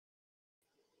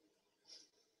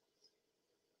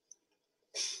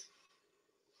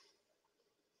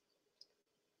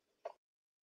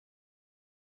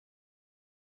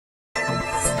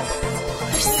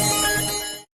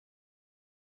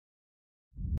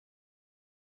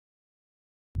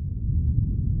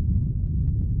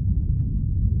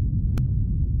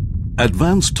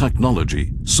Advanced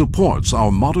technology supports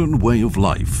our modern way of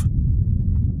life.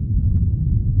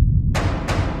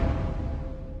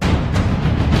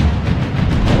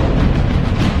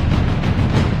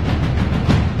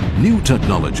 New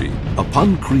technology,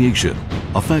 upon creation,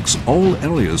 affects all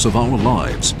areas of our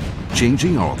lives,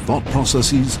 changing our thought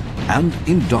processes and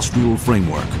industrial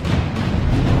framework.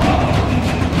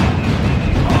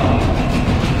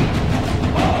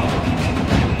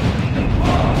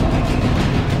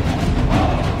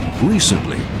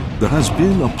 Recently, there has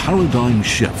been a paradigm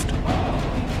shift.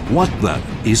 What then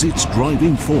is its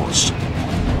driving force?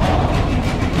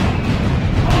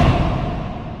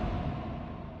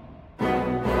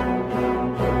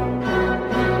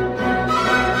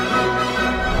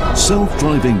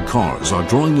 Self-driving cars are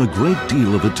drawing a great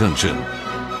deal of attention.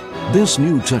 This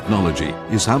new technology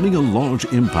is having a large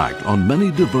impact on many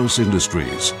diverse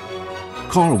industries.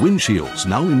 Car windshields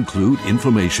now include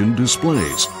information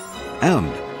displays,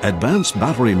 and advanced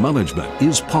battery management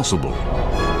is possible.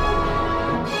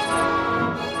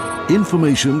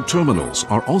 Information terminals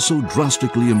are also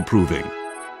drastically improving.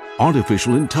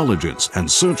 Artificial intelligence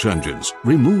and search engines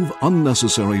remove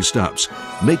unnecessary steps,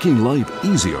 making life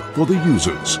easier for the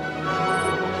users.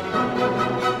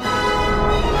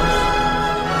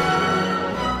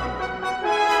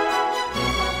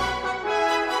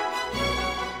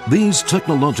 These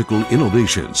technological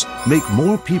innovations make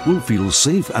more people feel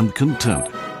safe and content.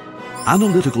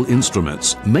 Analytical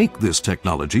instruments make this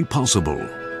technology possible.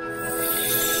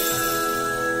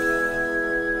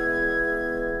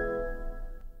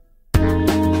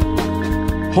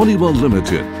 HORIBA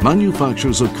Ltd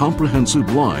manufactures a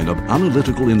comprehensive line of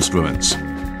analytical instruments.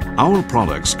 Our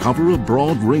products cover a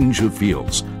broad range of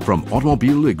fields, from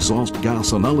automobile exhaust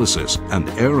gas analysis and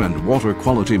air and water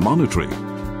quality monitoring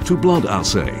to blood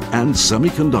assay and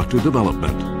semiconductor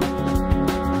development.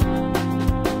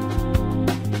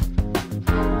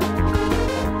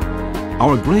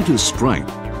 Our greatest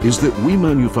strength is that we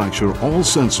manufacture all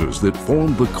sensors that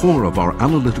form the core of our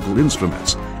analytical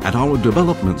instruments at our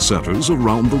development centers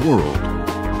around the world.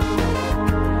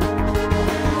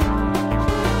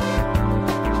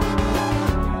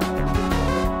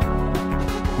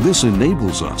 This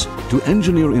enables us to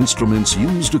engineer instruments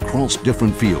used across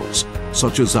different fields,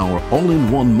 such as our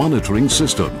all-in-one monitoring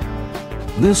system.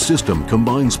 This system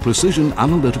combines precision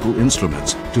analytical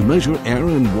instruments to measure air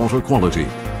and water quality.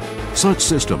 Such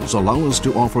systems allow us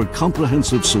to offer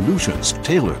comprehensive solutions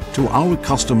tailored to our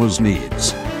customers'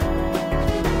 needs.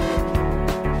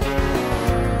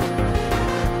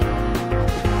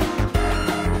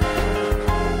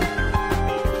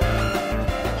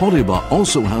 HORIBA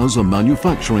also has a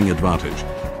manufacturing advantage,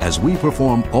 as we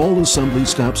perform all assembly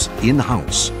steps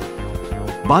in-house.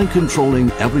 By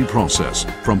controlling every process,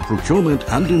 from procurement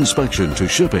and inspection to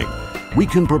shipping, we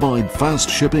can provide fast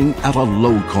shipping at a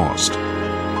low cost.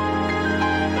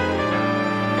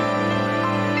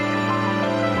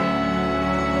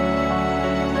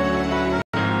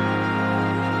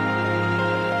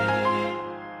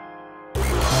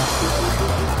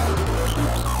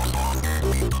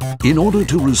 In order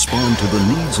to respond to the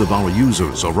needs of our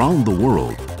users around the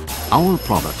world, our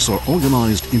products are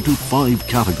organized into 5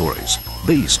 categories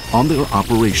based on their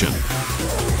operation.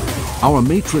 Our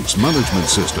matrix management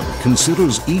system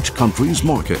considers each country's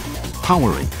market,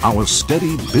 powering our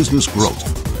steady business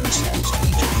growth.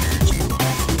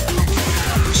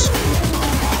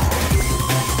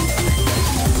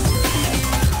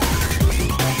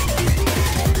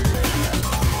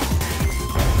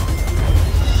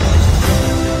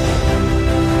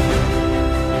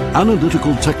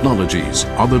 Analytical technologies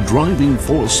are the driving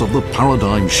force of the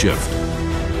paradigm shift.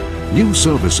 New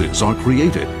services are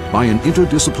created by an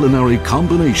interdisciplinary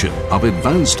combination of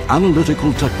advanced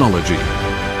analytical technology.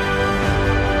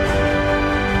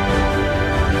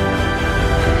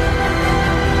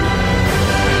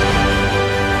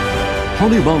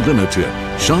 HORIBA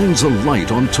Ltd shines a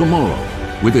light on tomorrow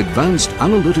with advanced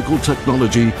analytical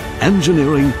technology,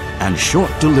 engineering, and short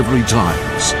delivery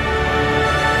times.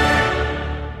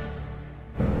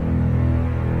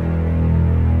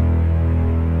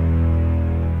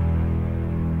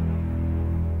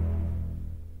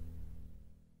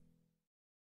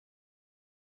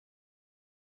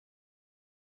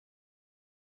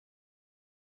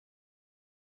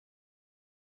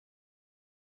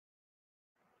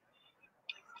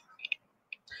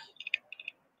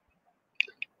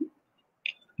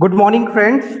 Good morning,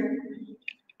 friends.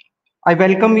 I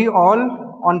welcome you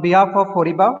all on behalf of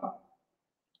HORIBA.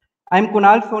 I am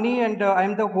Kunal Soni and I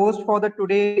am the host for the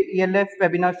today ELF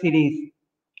webinar series.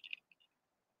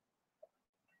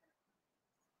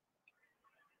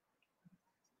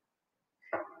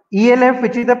 ELF,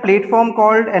 which is a platform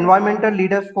called Environmental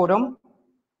Leaders Forum.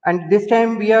 And this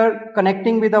time we are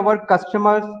connecting with our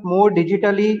customers more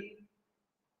digitally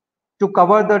to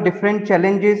cover the different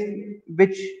challenges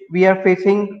which we are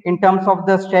facing in terms of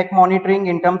the stack monitoring,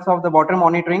 in terms of the water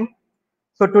monitoring.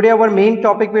 So today our main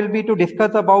topic will be to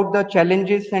discuss about the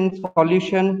challenges and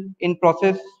solution in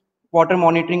process water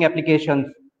monitoring applications.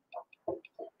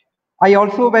 I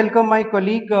also welcome my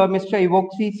colleague, Mr.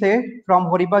 Evoxy Seah from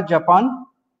HORIBA, Japan,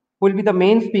 who will be the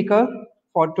main speaker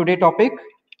for today's topic.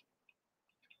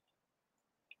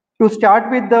 To start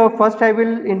with, first I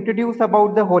will introduce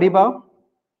about the HORIBA,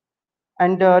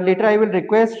 and later I will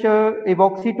request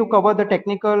Evoxy to cover the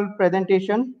technical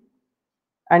presentation,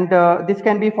 and this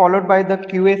can be followed by the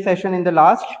QA session in the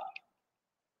last.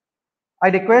 I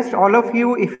request all of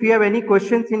you, if you have any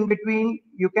questions in between,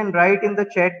 you can write in the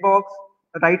chat box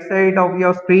right side of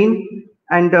your screen,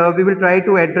 and we will try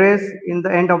to address in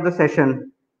the end of the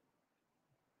session.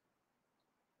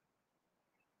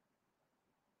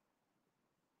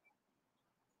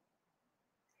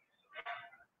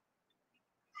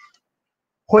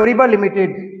 HORIBA Limited.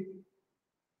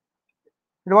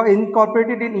 It was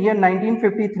incorporated in year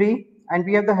 1953, and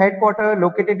we have the headquarters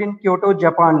located in Kyoto,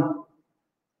 Japan.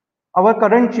 Our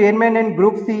current chairman and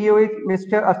group CEO is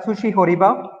Mr. Atsushi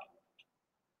HORIBA.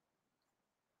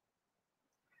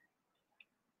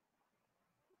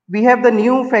 We have the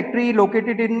new factory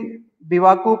located in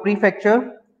Biwako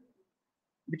Prefecture,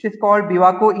 which is called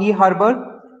Biwako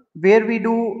E-Harbor, where we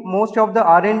do most of the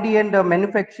R&D and the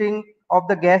manufacturing of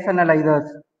the gas analyzers.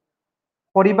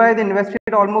 HORIBA has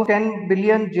invested almost 10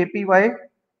 billion JPY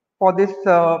for this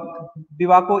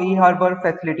Biwako E-Harbor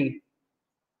facility.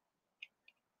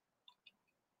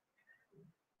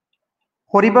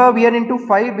 HORIBA, we are into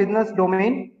 5 business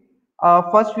domain.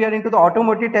 First, we are into the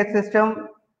automotive test system,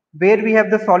 where we have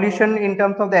the solution in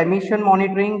terms of the emission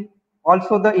monitoring,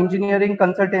 also the engineering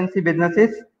consultancy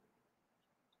businesses.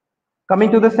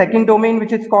 Coming to the second domain,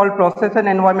 which is called process and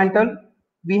environmental,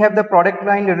 we have the product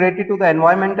line related to the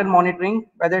environmental monitoring,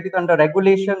 whether it is under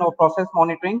regulation or process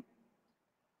monitoring.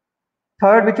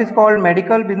 Third, which is called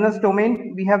medical business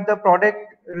domain, we have the product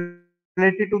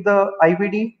related to the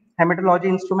IVD, hematology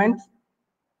instruments.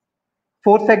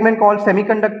 Fourth segment called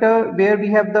semiconductor, where we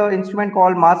have the instrument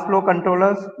called mass flow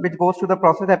controllers, which goes to the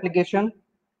process application.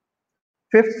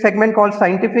 Fifth segment called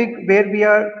scientific, where we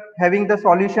are having the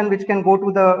solution which can go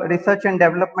to the research and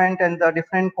development and the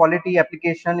different quality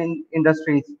application in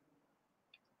industries.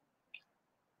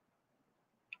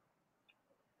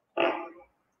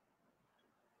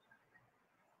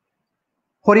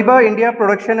 HORIBA India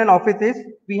production and offices.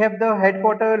 We have the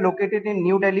headquarters located in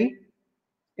New Delhi,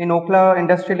 in Okhla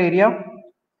industrial area.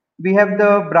 We have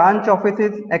the branch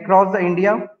offices across the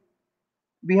India.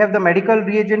 We have the medical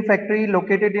reagent factory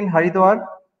located in Haridwar.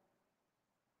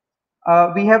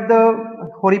 We have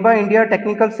the HORIBA India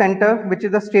Technical Center, which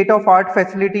is a state-of-art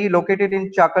facility located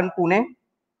in Chakan, Pune.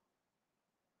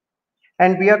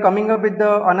 And we are coming up with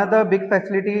another big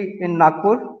facility in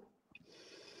Nagpur.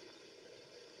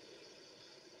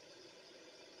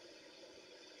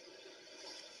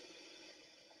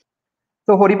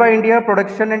 So HORIBA India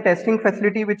production and testing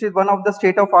facility, which is one of the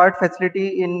state-of-art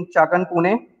facility in Chakan,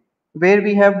 Pune, where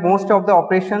we have most of the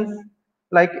operations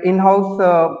like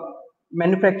in-house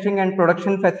manufacturing and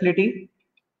production facility.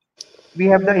 We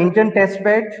have the engine test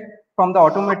bed from the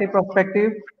automotive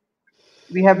perspective.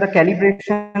 We have the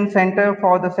calibration center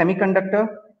for the semiconductor.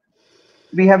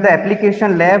 We have the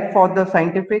application lab for the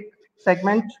scientific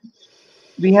segment.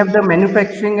 We have the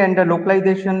manufacturing and the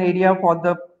localization area for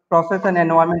the process and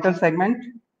environmental segment.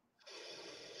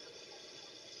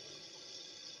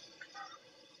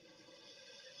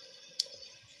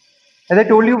 As I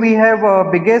told you, we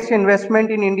have biggest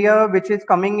investment in India, which is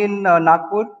coming in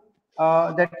Nagpur.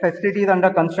 That facility is under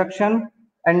construction,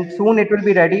 and soon it will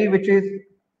be ready, which is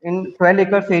in 12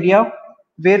 acres area,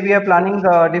 where we are planning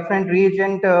the different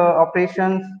reagent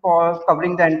operations for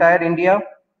covering the entire India.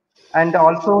 And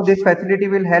also this facility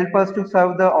will help us to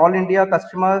serve the all India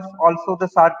customers, also the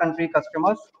SAARC country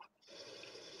customers.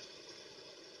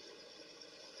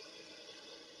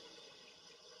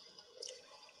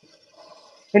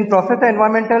 In process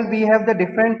environmental, we have the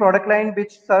different product line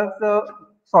which serves the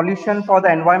solution for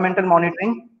the environmental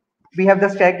monitoring. We have the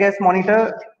stack gas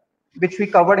monitor, which we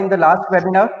covered in the last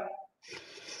webinar.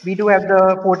 We do have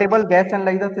the portable gas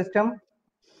analyzer system.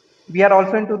 We are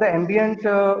also into the ambient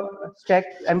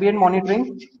ambient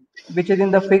monitoring, which is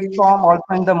in the fixed form, also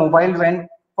in the mobile van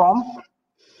form.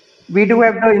 We do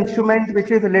have the instrument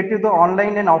which is related to the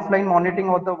online and offline monitoring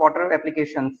of the water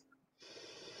applications.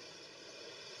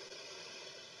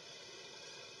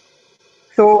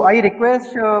 So I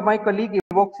request my colleague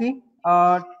Evoxy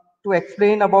to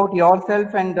explain about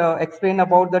yourself and explain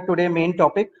about the today main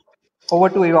topic. Over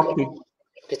to Evoxy.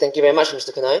 Okay, thank you very much,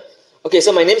 Mr. Kunal. Okay,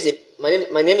 so my name is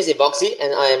Evoxy,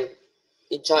 and I am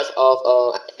in charge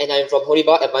of and I'm from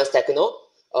HORIBA Advanced Techno,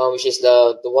 which is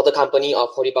the water company of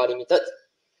HORIBA Ltd.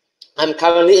 I'm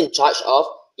currently in charge of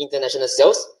international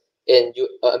sales in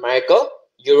America,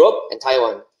 Europe, and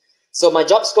Taiwan. So my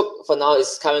job scope for now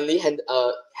is currently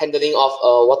handling of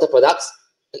water products,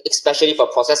 especially for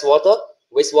processed water,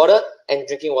 wastewater, and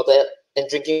drinking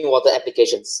water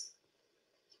applications.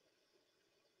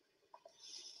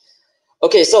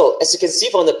 Okay, so as you can see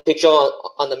from the picture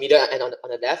on the middle and on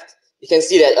the left, you can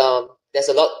see that there's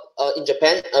a lot in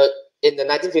Japan. In the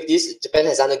 1950s, Japan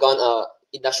has undergone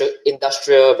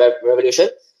industrial revolution.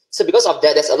 So because of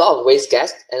that, there's a lot of waste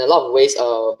gas and a lot of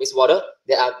wastewater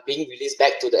that are being released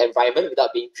back to the environment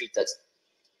without being treated.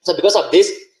 So because of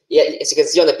this, yeah, as you can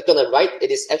see on the picture on the right,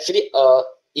 it is actually a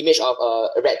image of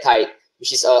a red tide,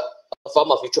 which is a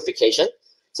form of eutrophication.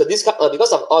 So this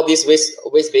because of all this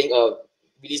waste being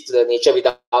released to the nature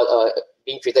without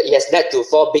being treated, it has led to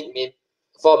four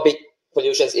big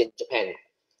pollutions in Japan.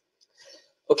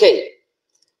 Okay,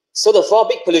 so the four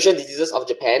big pollution diseases of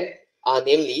Japan are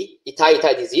namely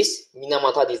Itai disease,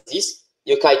 Minamata disease,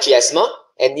 Yokkaichi asthma,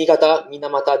 and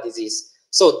Niigata-Minamata disease.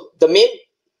 So the main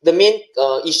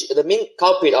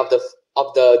culprit of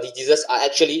the diseases are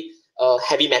actually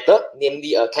heavy metal,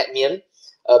 namely cadmium,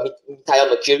 methyl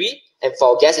mercury, and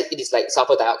for gas it is like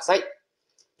sulfur dioxide.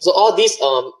 So all these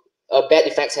bad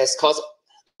effects has caused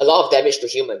a lot of damage to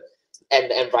human and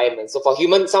the environment. So for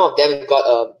humans, some of them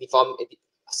got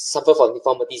suffer from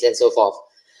deformities and so forth.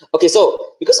 Okay,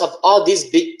 so because of all these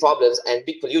big problems and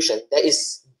big pollution,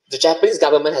 the Japanese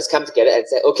government has come together and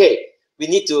said, okay, we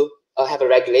need to have a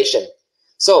regulation.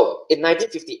 So in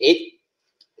 1958,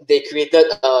 they created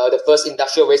the first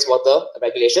industrial wastewater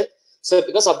regulation. So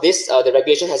because of this, the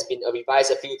regulation has been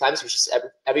revised a few times, which is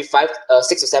every 6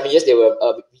 or 7 years they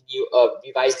will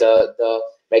revise the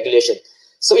regulation.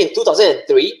 So in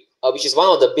 2003, which is one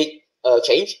of the big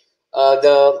change,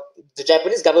 the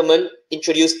Japanese government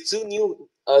introduced two new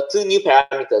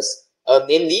parameters,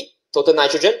 namely total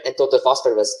nitrogen and total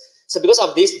phosphorus. So because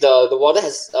of this, the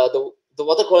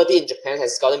water quality in Japan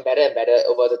has gotten better and better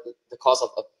over the course of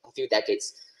a few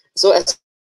decades. So as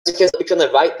you can see on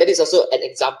the right, that is also an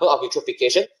example of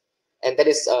eutrophication, and that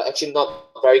is actually not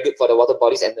very good for the water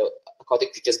bodies and the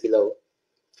aquatic creatures below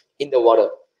in the water.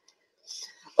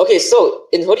 Okay, so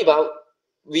in HORIBA,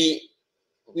 we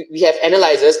have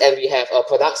analyzers and we have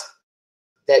products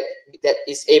that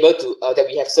is able to that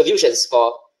we have solutions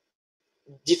for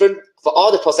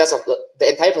all the process of the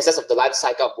entire process of the life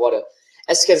cycle of water.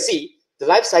 As you can see, the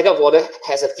life cycle of water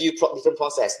has a few different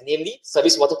processes, namely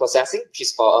service water processing, which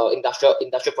is for industrial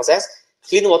process,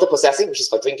 clean water processing, which is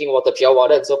for drinking water, pure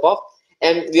water, and so forth.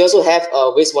 And we also have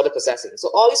wastewater processing.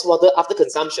 So all this water after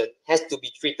consumption has to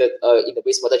be treated in the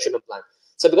wastewater treatment plant.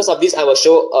 So because of this, I will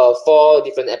show 4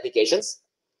 different applications.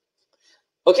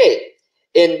 Okay,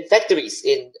 in factories,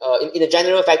 in a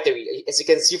general factory, as you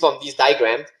can see from this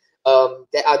diagram,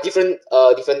 there are different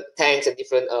tanks and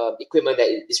different equipment that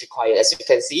is required. As you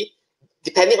can see,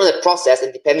 depending on the process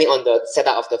and depending on the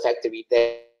setup of the factory,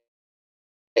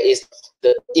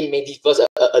 it may differ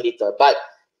a little, but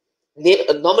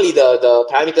normally the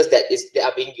parameters that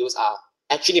are being used are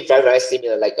actually very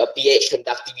similar, like a pH,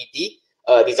 conductivity,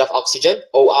 dissolved oxygen,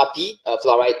 ORP,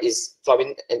 fluoride is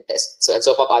fluorine, and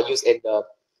so forth are used in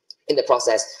the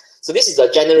process. So this is the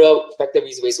general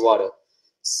factory's wastewater.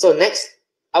 So next,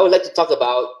 I would like to talk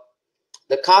about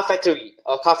the car factory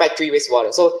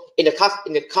wastewater. So in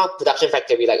the car production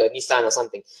factory, like a Nissan or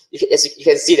something, as you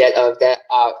can see that there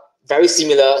are very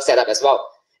similar setup as well.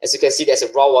 As you can see, there's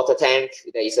a raw water tank,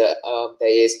 there is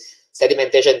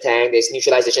sedimentation tank, there's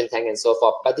neutralization tank, and so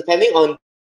forth. But depending on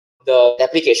the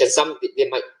application, there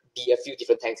might be a few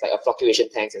different tanks, like a fluctuation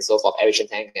tanks and so forth, aeration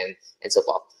tank, and so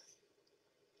forth.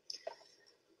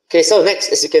 Okay, so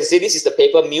next, as you can see, this is the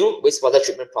paper mill wastewater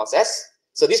treatment process.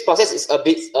 So this process is a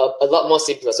lot more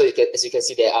simpler. So as you can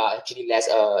see, there are actually less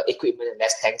equipment and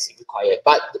less tanks required.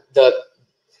 But the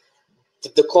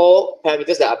core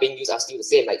parameters that are being used are still the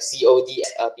same, like COD,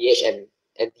 pH,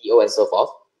 and DO, and so forth.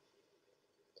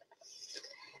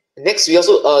 Next, we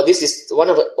also this is one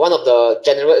of the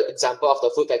general example of the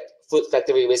food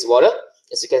factory wastewater.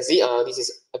 As you can see, this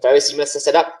is a very similar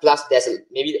setup. Plus, there's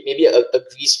maybe a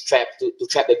grease trap to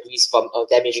trap the grease from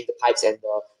damaging the pipes and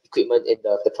the equipment in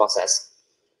the process.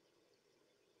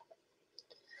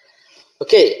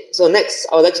 Okay, so next,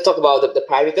 I would like to talk about the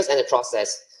parameters and the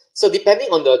process. So depending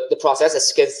on the process,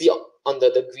 as you can see on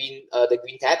the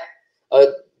green tab,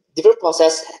 different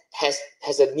process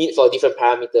has a need for different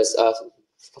parameters.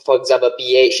 For example,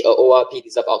 pH, ORP,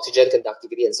 dissolved oxygen,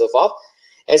 conductivity, and so forth.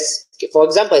 As for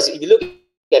example, as if you look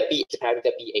at pH, the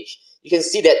parameter pH, you can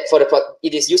see that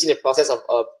it is used in the process of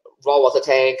raw water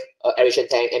tank, aeration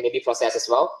tank, and maybe process as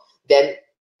well. Then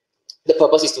the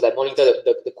purpose is to like monitor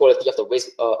the quality of the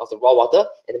waste of the raw water,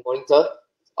 and the monitor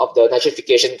of the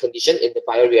nitrification condition in the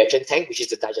bioreaction tank, which is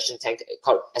the digestion tank,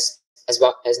 as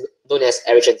well as known as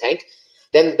aeration tank.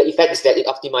 Then the effect is that it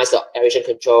optimizes the aeration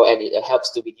control, and it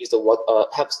helps to reduce the water,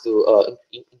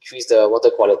 increase the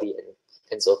water quality,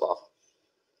 and so forth.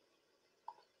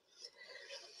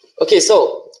 Okay,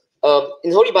 so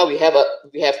in HORIBA we have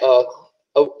a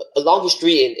long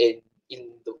history in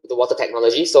the water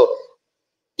technology. So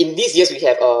in these years we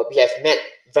have met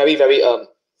very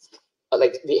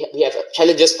like we have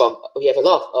challenges we have a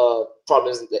lot of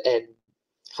problems, and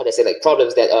how do I say, like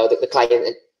problems that the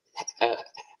client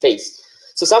face.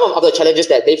 So some of the challenges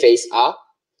that they face are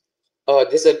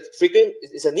there's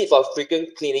a need for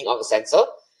frequent cleaning of the sensor.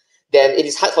 Then it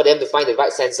is hard for them to find the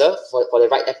right sensor for the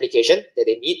right application that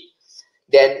they need.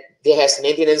 Then there has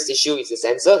maintenance issue with the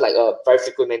sensor, like very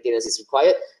frequent maintenance is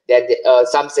required. Then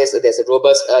some says that there's a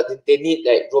robust, they need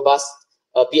like robust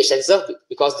pH sensor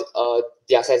because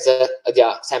their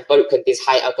sample contains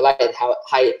high alkali and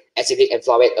high acidic and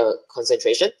fluoride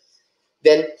concentration.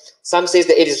 Then some says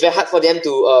that it is very hard for them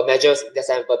to measure the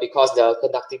sample because the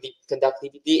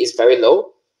conductivity is very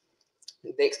low.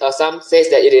 Next, some says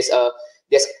that it is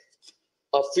there's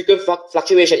a frequent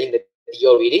fluctuation in the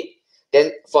DO reading.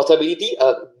 Then for turbidity,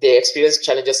 they experience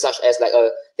challenges such as like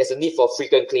there's a need for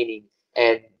frequent cleaning,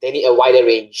 and they need a wider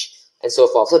range, and so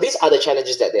forth. So these are the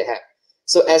challenges that they have.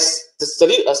 So as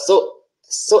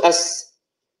as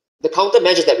the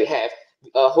countermeasures that we have,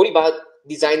 HORIBA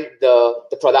designed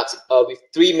the products with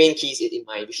three main keys in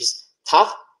mind, which is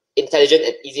tough, intelligent,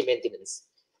 and easy maintenance.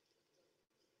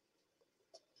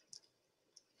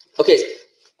 Okay,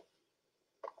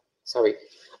 sorry.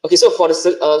 Okay, so for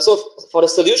the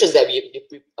solutions that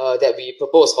we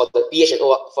propose for the pH and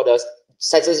for the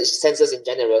sensors in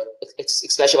general,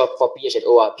 especially for pH and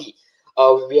ORP,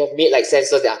 we have made like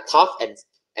sensors that are tough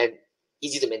and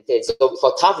easy to maintain. So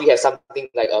for tough, we have something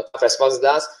like a tough response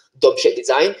glass, dome-shaped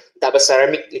design, double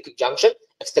ceramic liquid junction,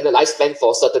 extended lifespan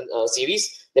for certain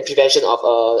series, the prevention of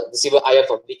the silver ion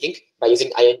from leaking by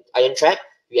using ion trap.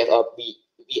 We have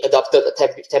we adopted a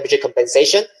temperature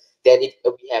compensation. Then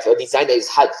we have a design that is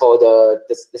hard for the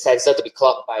sensor to be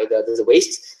clogged by the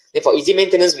waste. Then for easy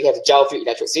maintenance, we have the gel-filled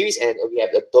electrode series, and we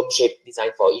have the dome-shaped design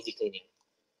for easy cleaning.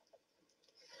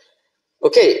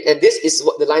 Okay, and this is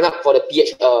what the lineup for the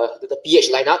pH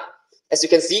lineup. As you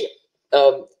can see,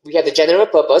 we have the general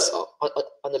purpose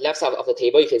on the left side of the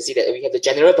table. You can see that we have the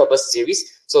general purpose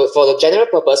series. So for the general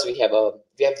purpose, we have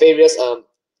various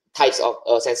types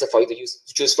of sensor for you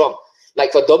to choose from.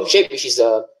 Like for dome shape, which is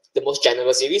the most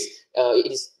general series,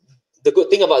 it is the good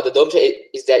thing about the dome shape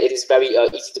is that it is very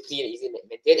easy to clean, easy to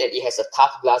maintain, and it has a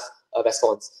tough glass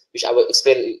response, which I will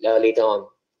explain later on.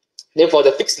 Then for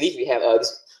the fixed leaf, we have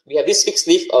this fixed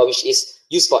leaf which is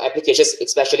used for applications,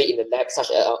 especially in the lab,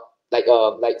 such as like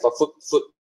for food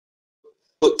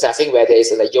processing, where there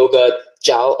is like yogurt,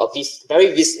 gel, or this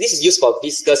is used for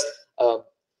viscous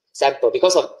sample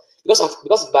because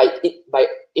by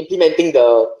implementing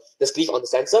the sleeve on the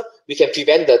sensor, we can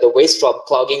prevent the waste from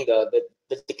clogging the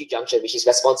liquid junction, which is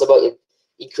responsible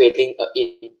in creating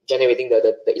in generating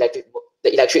the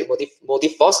electric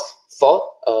motive force for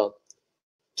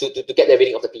to get the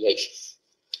reading of the pH.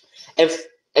 And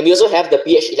we also have the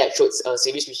pH electrodes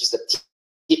series, which is the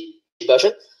tip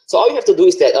version. So all you have to do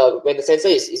is that when the sensor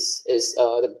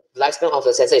the lifespan of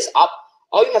the sensor is up,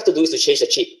 all you have to do is to change the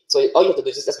chip. So all you have to do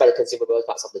is just buy the consumable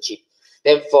parts of the chip.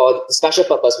 Then for the special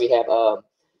purpose, we have the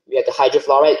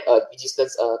hydrofluoride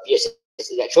resistance pH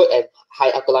electrode and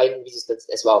high alkaline resistance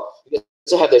as well. We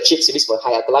also have the chip series for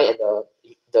high alkaline and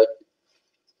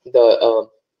the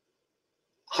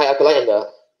high alkaline and the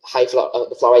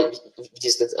the fluoride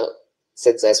resistance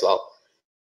sensor as well.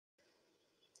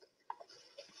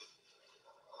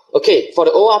 Okay, for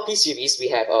the ORP series, we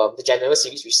have the general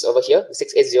series, which is over here, the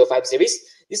 6805 series.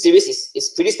 This series is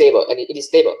pretty stable, and it is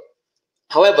stable.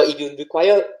 However, if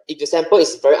the sample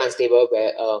is very unstable,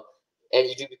 and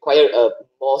if you require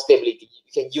more stability,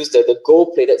 you can use the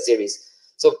gold-plated series.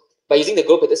 So by using the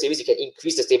gold-plated series, you can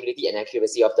increase the stability and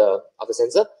accuracy of the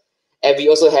sensor. And we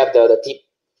also have the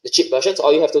chip versions.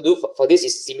 All you have to do for this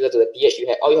is similar to the pH.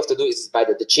 All you have to do is buy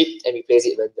the chip and replace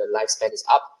it when the lifespan is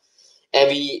up. And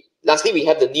lastly, we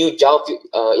have the new gel-filled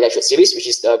electrode series, which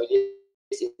is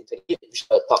released in 2020, which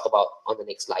I'll talk about on the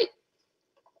next slide.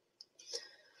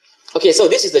 Okay, so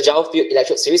this is the gel field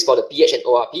electrode series for the pH and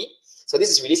ORP. So this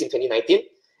is released in 2019.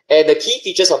 And the key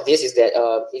features of this is that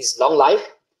it's long life,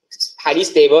 highly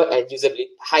stable, and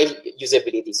high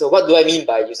usability. So what do I mean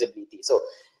by usability? So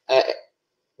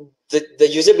the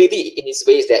usability in its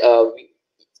way is that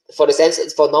for the sensor,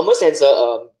 for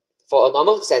a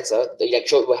normal sensor, the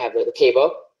electrode will have the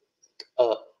cable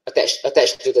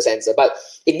attached to the sensor. But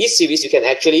in this series, you can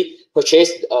actually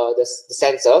purchase the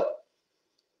sensor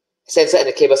and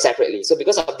the cable separately. So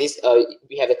because of this,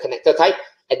 we have the connector type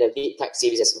and the lead type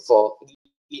series as well.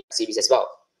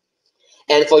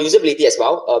 And for usability as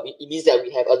well, it means that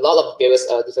we have a lot of various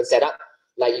different setup.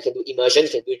 Like you can do immersion, you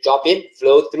can do drop-in,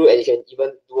 flow through, and you can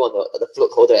even do on the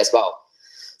float holder as well.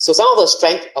 So some of the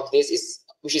strength of this is,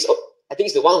 which is I think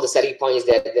is one of the selling points, is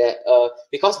that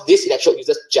because this electrode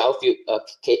uses gel field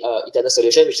internal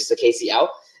solution, which is the KCl,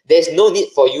 there's no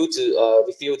need for you to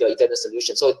refill the internal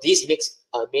solution. So this makes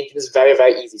maintenance very,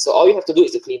 very easy. So all you have to do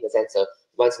is to clean the sensor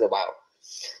once in a while.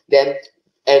 Then,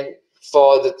 and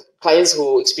for the clients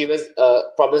who experience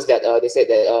problems that they said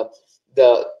that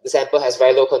the sample has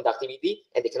very low conductivity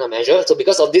and they cannot measure. So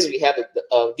because of this, we have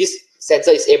this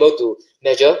sensor is able to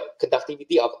measure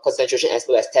conductivity of concentration as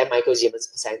low as 10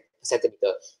 microsiemens per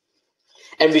centimeter.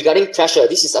 And regarding pressure,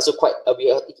 this is also quite,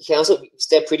 it can also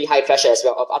withstand pretty high pressure as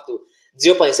well, of up to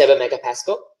 0.7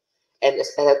 megapascal. And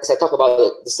as I talk about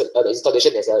the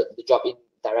installation, there's the drop-in,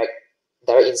 direct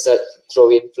insert,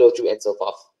 throw-in, flow-through, and so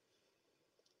forth.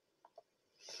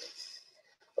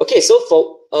 Okay, so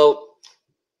for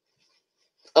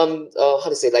how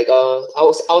to say, like our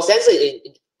sensors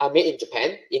are made in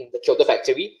Japan in the Kyoto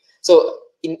factory. So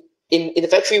in the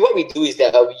factory, what we do is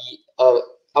that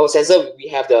our sensor, we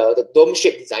have the dome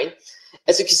shaped design.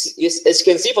 As you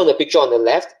can see from the picture on the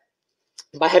left,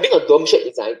 by having a dome shaped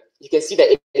design, you can see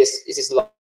that it is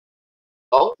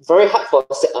long, very hard for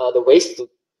the waste to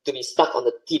be stuck on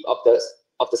the tip of the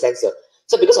sensor.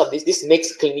 So because of this, this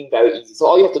makes cleaning very easy. So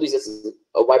all you have to do is just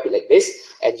wipe it like this,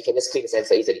 and you can just clean the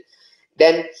sensor easily.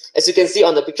 Then, as you can see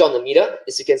on the picture on the middle,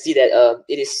 as you can see that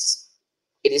it is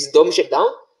dome shaped down,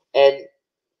 and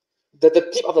the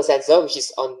tip of the sensor, which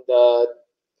is on the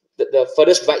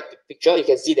furthest right picture, you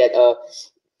can see that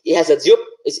it has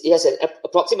an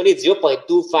approximately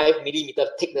 0.25 millimeter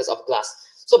thickness of glass.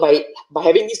 So by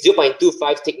having this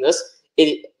 0.25 thickness,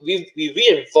 we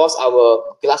reinforce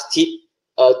our glass tip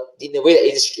in a way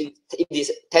that it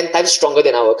is 10 times stronger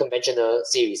than our conventional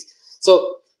series.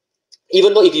 So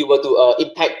even though if you were to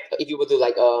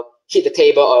like hit the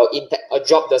table or impact or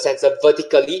drop the sensor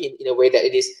vertically in a way that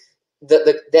it is,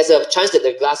 there's a chance that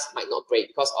the glass might not break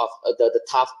because of the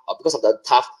tough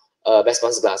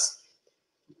response glass.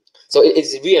 So it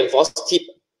is reinforced tip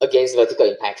against vertical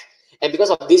impact. And because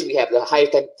of this, we have the high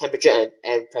temperature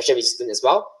and pressure resistance as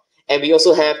well. And we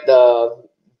also have the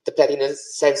platinum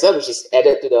sensor, which is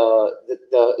added to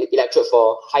the electrode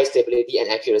for high stability and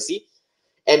accuracy.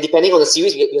 And depending on the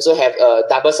series, we also have a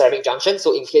double ceramic junction.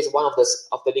 So in case one of the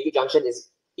liquid junction is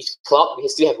clogged, we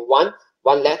still have one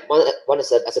left, one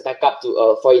as a backup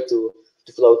for it to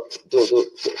flow to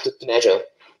measure.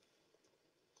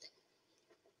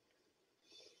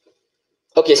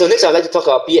 Okay, so next I'd like to talk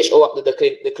about PHO, the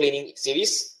cleaning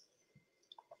series.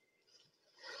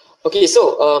 Okay,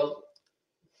 so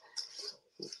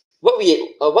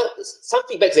some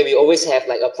feedbacks that we always have,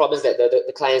 like problems that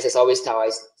the clients has always tell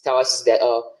us is that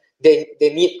they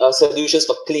need solutions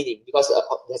for cleaning because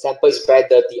the sample is very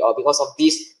dirty, or because of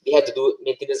this they have to do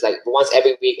maintenance like once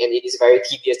every week, and it is very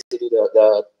tedious to do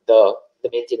the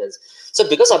maintenance. So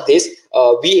because of this,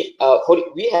 we are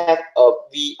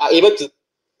able to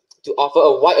offer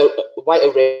a wide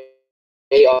array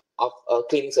of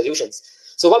cleaning solutions.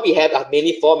 So what we have are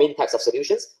mainly four main types of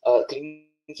solutions: cleaning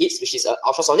kits, which is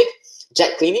ultrasonic,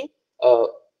 jet cleaning,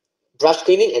 brush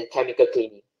cleaning, and chemical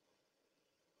cleaning.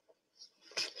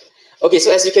 Okay,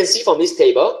 so as you can see from this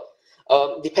table,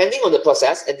 depending on the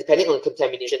process and depending on the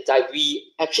contamination type,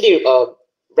 we actually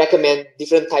recommend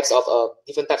different types of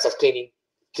cleaning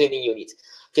units.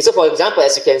 Okay, so for example,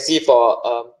 as you can see for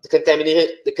the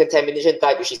contamination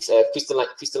type, which is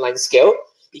crystalline scale,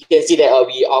 you can see that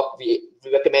we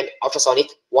recommend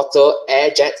ultrasonic, water,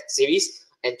 air jet series,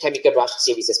 and chemical brush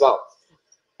series as well.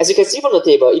 As you can see from the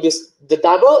table, the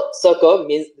double circle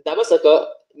means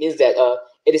that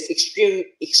it is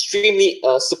extremely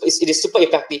super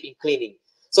effective in cleaning.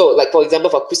 So, like for example,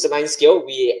 for crystalline scale,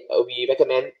 we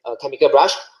recommend chemical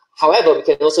brush. However, we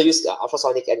can also use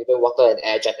ultrasonic and even water and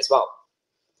air jet as well.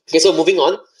 Okay, so moving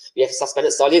on, we have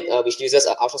suspended solid, which uses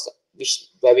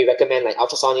where we recommend like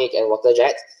ultrasonic and water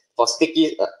jet. For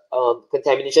sticky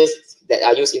contaminations that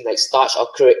are used in like starch or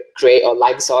clay or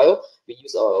lime soil, we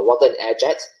use water and air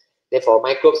jet. Then for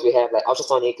microbes, we have like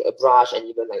ultrasonic, brush, and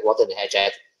even like water and air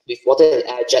jet, with water and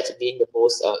air jet being the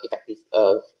most effective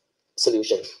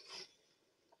solution.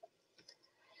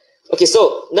 Okay,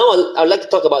 so now I'd like to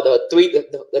talk about the three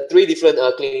different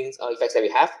cleaning effects that we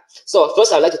have. So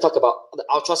first, I'd like to talk about the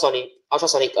ultrasonic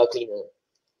cleaner.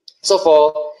 So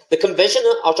for the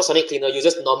conventional ultrasonic cleaner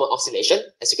uses normal oscillation,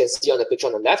 as you can see on the picture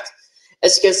on the left.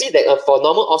 As you can see that for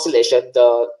normal oscillation,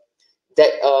 the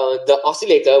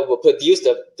oscillator will produce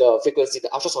the frequency,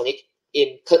 the ultrasonic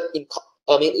it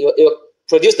will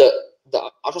produce the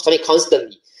ultrasonic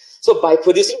constantly. So by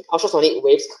producing ultrasonic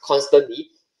waves constantly,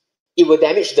 it will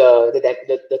damage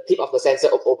the tip of the sensor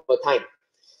over time.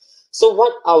 So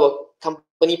what our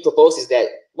company proposed is that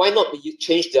why not we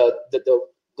change the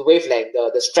wavelength,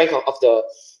 the strength of the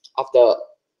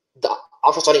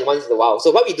ultrasonic once in a while.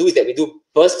 So what we do is that we do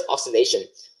burst oscillation.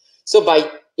 So by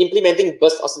implementing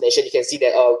burst oscillation, you can see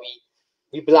that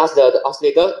we blast the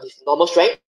oscillator with normal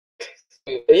strength.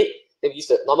 Then we use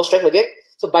the normal strength again.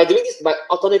 So by doing this, by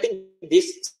alternating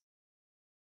this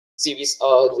series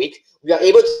week, we are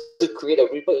able to create a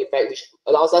ripple effect, which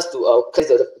allows us to cleanse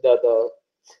the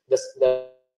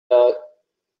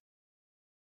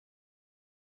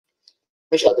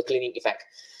cleaning effect.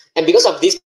 And because of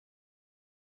this,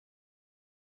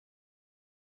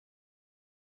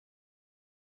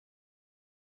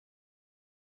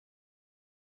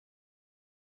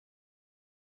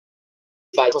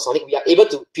 by ultrasonic, we are able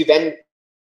to prevent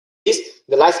this.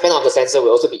 The lifespan of the sensor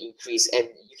will also be increased, and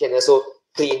you can also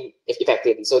clean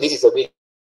effectively. So this is a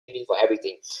win-win for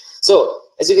everything. So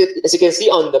as you can see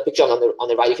on the picture on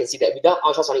the right, you can see that without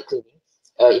ultrasonic cleaning,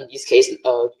 in this case, you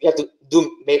have to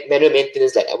do manual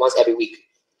maintenance like once every week.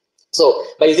 So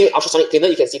by using ultrasonic cleaner,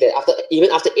 you can see that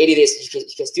even after 80 days, you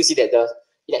can still see that the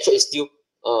electrode is still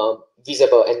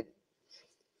visible, and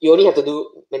you only have to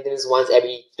do maintenance once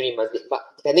every 3 months. But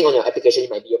depending on your application, it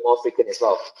might be more frequent as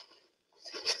well.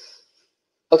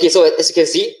 Okay, so as you can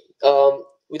see,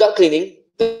 without cleaning,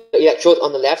 the electrode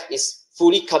on the left is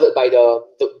fully covered by the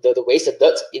waste, the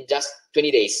dirt, in just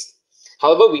 20 days.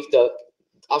 However, with the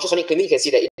ultrasonic cleaning, you can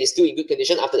see that it is still in good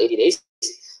condition after 80 days.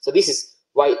 So this is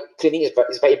why cleaning is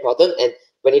very important. And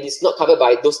when it is not covered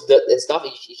by those dirt and stuff,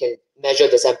 you can measure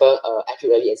the sample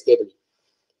accurately and stably.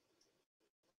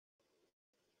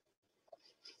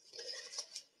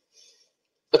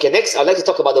 Okay, next I'd like to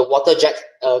talk about the water jet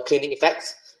cleaning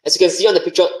effects. As you can see on the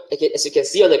picture,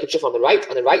 from the right,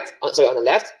 on the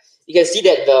left, you can see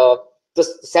that the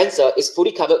sensor is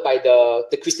fully covered by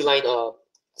the crystalline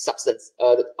substance,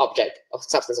 the object or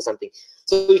substance or something.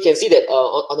 So you can see that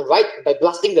on the right, by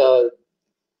blasting the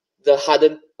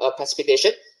hardened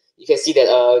precipitation, you can see that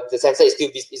the sensor is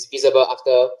still visible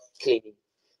after cleaning.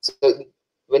 So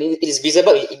when it is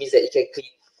visible, it means that you can clean,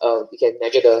 you can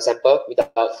measure the sample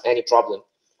without any problem.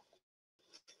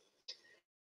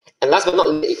 And last but not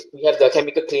least, we have the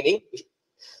chemical cleaning.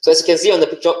 So as you can see on the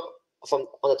picture on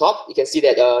the top, you can see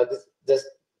that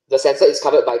the sensor is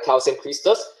covered by calcium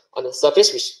crystals on the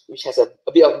surface, which has a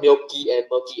bit of milky and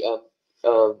murky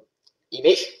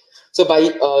image. So by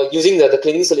using the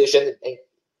cleaning solution and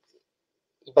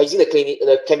by using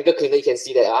the chemical cleaner, you can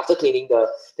see that after cleaning, the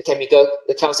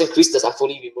calcium crystals are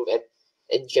fully removed,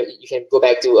 and you can go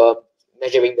back to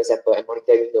measuring the sample and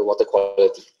monitoring the water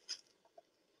quality.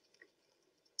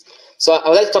 So I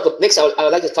would like to talk next. I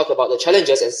would like to talk about the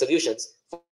challenges and solutions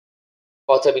for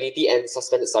portability and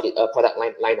suspended solid product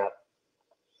lineup.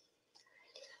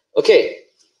 Okay,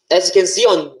 as you can see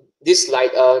on this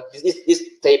slide, this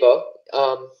table,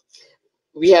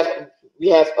 we are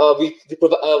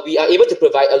able to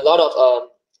provide a lot of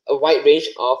a wide range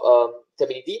of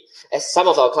stability. As some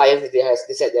of our clients, they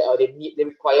said that they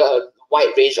require a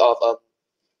wide range for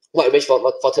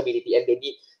stability, and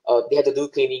they have to do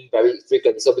cleaning very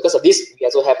frequently. So because of this, we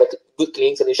also have a good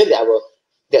cleaning solution that I will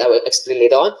explain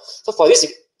later on. So for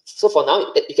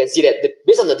now, you can see that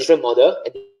based on the different model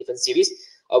and different series,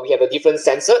 we have a different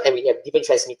sensor and we have different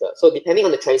transmitter. So depending on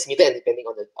the transmitter and depending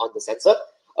on the sensor,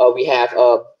 we have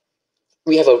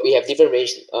different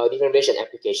range and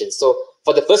applications. So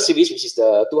for the first series, which is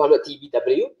the 200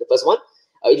 TBW, the first one,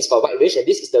 it is for wide range, and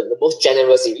this is the most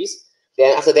general series.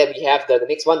 Then after that, we have the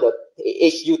next one, the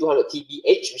HU 200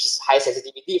 TBH, which is high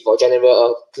sensitivity for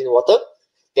general clean water.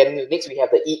 Then next we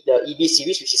have the EB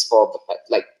series, which is for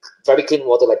like very clean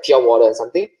water, like pure water and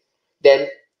something. Then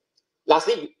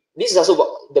lastly, this is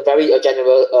also the very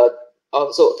general.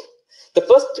 So the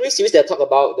first three series that I talk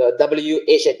about, the W,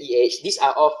 H, and EH, these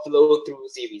are all flow-through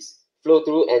series.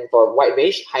 Flow-through and for wide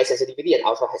range, high sensitivity, and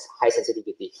ultra high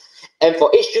sensitivity. And for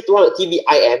HU 200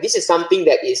 TBIM, this is something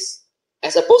that is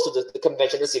as opposed to the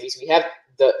conventional series, we have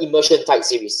the immersion type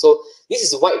series. So this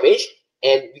is a wide range,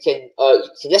 and you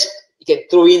can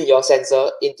throw in your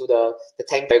sensor into the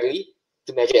tank directly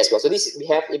to measure as well. So this, we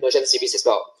have immersion series as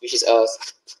well, which is a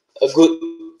good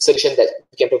solution that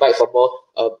we can provide for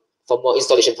more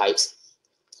installation types.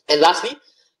 And lastly,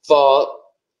 for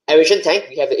aeration tank,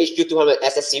 we have the HQ200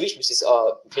 SS series, which is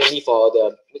mainly for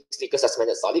the mixed liquor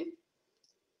suspended solid.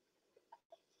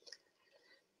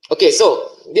 Okay,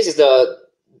 so this is the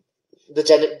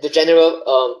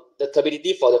general the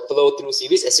turbidity for the flow through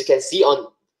series, as you can see on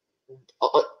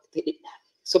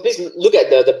so please look at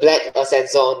the black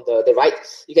sensor on the right.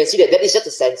 You can see that is just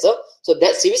a sensor. So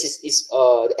that series is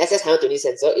the SS120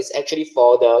 sensor is actually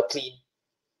for the clean,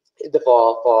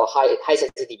 for high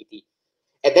sensitivity,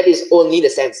 and that is only the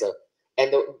sensor.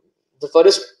 And the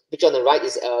furthest picture on the right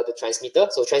is the transmitter.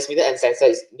 So transmitter and sensor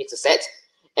is mixed set.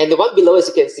 And the one below, as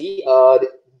you can see,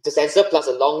 the sensor plus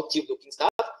a long tube looking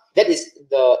stuff. That is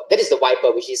the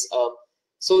wiper, which is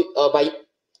by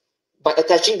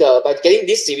getting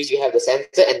this series, you have the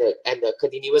sensor and the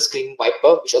continuous cleaning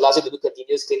wiper, which allows you to do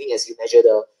continuous cleaning as you measure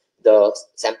the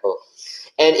sample.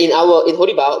 And in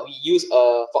HORIBA, we use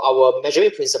for our measuring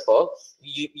principle,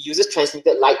 we use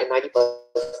transmitted light and 90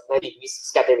 degrees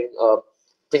scattering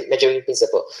measuring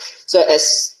principle. So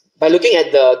by looking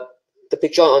at the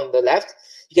picture on the left,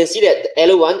 you can see that the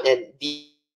L1 and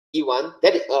D1,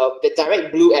 that is the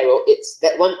direct blue arrow,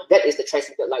 that is the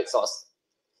transmitted light source.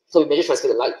 So we measure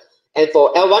transmitted light. And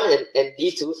for L1 and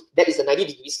D2, that is a 90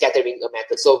 degree scattering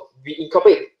method. So we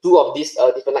incorporate two of these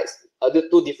different lights,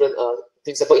 two different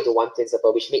principle into one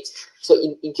principle, which makes, so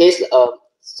in case,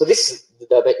 so this is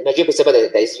the measuring principle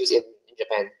that is used in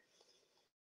Japan.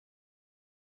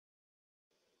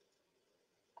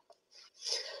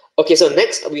 Okay, so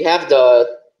next we have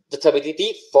the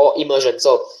turbidity for immersion.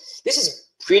 So this is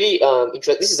pretty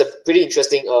This is a pretty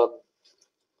interesting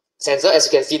sensor. As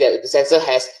you can see, that the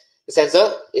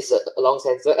sensor is a long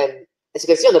sensor, and as you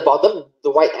can see on the bottom,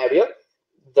 the white area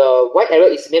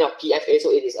is made of PFA,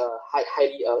 so it is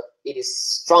highly it is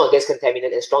strong against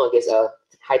contaminant and strong against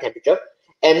high temperature.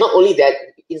 And not only that,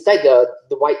 inside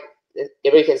the white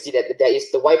area, you can see that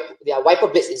there are wiper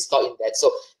blades installed in that.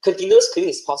 So continuous cleaning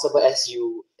is possible as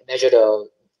you measure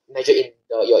in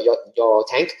your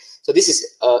tank. So this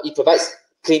is it provides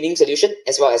cleaning solution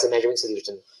as well as a measuring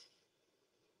solution.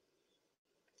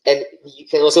 And you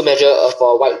can also measure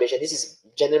for wide range. And this is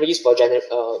generally used for general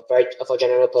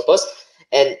purpose.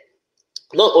 And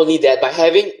not only that, by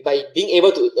being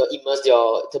able to immerse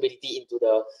your turbidity into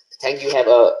the tank, you have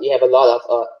a lot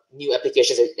of new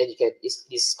applications, and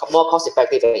it's more cost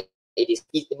effective, and it is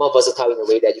more versatile in a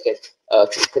way that you can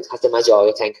customize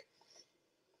your tank.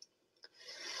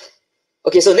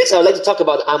 Okay, so next I would like to talk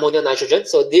about ammonia nitrogen.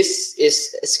 So this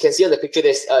is, as you can see on the picture,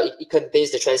 it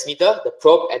contains the transmitter, the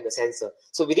probe, and the sensor.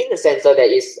 So within the sensor, there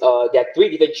are 3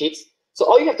 different chips. So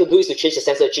all you have to do is to change the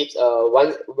sensor chips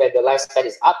when the lifespan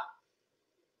is up.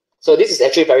 So this is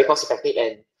actually very cost effective,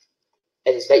 and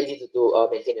it's very easy to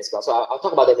maintain as well. So I'll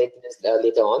talk about the maintenance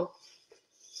later on.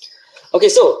 Okay,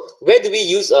 so where do we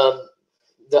use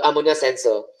the ammonia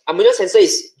sensor? Ammonia sensor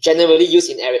is generally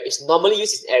used it's normally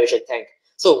used in aeration tank.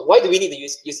 So why do we need to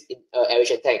use in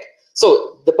aeration tank?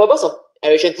 So the purpose of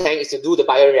aeration tank is to do the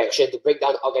bioreaction to break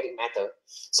down organic matter.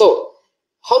 So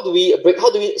what do we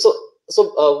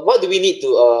need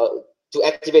to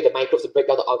activate the microbes to break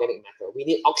down the organic matter? We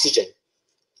need oxygen.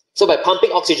 So by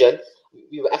pumping oxygen,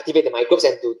 we will activate the microbes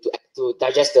and to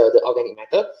digest the organic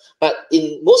matter. But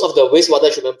in most of the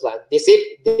wastewater treatment plant, they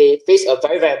say they face a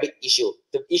very, very big issue.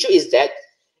 The issue is that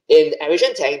in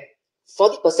aeration tank,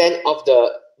 40% of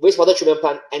the wastewater treatment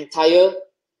plant entire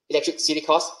electricity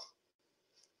cost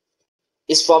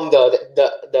is from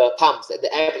the pumps,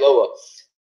 the air blower.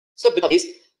 So because this,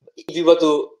 if you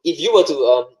were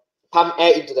to pump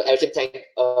air into the aeration tank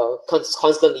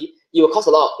constantly, it will cost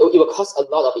a lot. It will cost a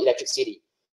lot of electricity.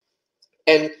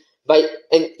 And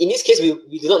in this case,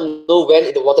 we do not know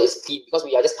when the water is clean, because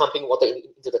we are just pumping water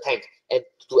into the tank and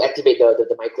to activate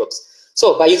the microbes.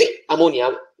 So by using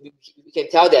ammonia, we can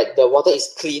tell that the water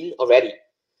is clean already.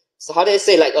 So how do I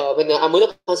say, like when the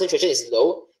ammonia concentration is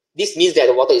low, this means that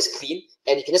the water is clean,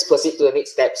 and you can just proceed to the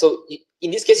next step. So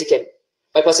in this case, you can,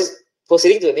 by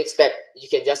proceeding to the next step, you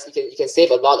can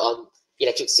save a lot on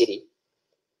electricity.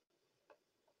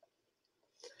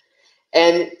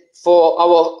 And for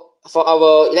our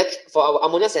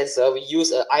ammonia sensor, we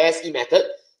use an ISE method.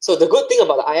 So the good thing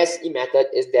about the ISE method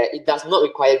is that it does not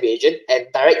require reagent, and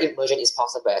direct immersion is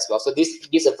possible as well. So this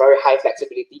gives a very high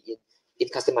flexibility in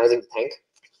customizing the tank.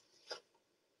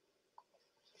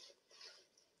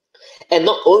 And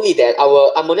not only that,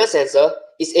 our ammonia sensor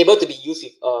is able to be used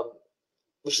with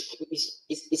which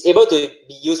is able to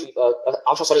be used with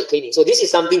ultrasonic cleaning. So this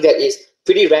is something that is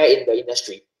pretty rare in the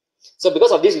industry. So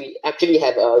because of this, we actually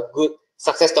have a good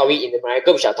success story in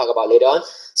America, which I'll talk about later on.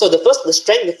 So the first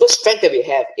strength that we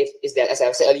have is that, as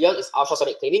I said earlier on, is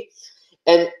ultrasonic cleaning.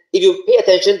 And if you pay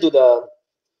attention to the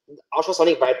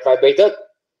ultrasonic vibrator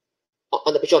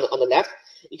on the picture on the left,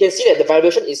 you can see that the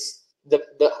vibration is the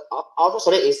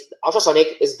ultrasonic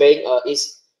is being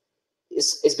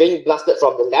blasted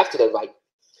from the left to the right.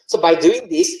 So by doing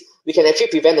this, we can actually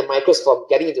prevent the microbes from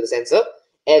getting into the sensor,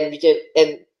 and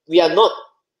we are not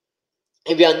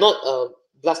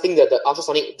blasting the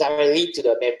ultrasonic directly to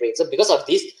the membrane. So because of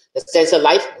this, the sensor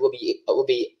life will be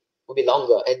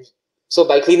longer. And so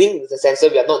by cleaning the sensor,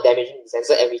 we are not damaging the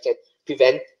sensor, and we can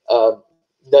prevent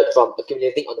dirt from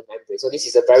accumulating on the membrane. So this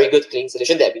is a very good cleaning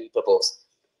solution that we propose.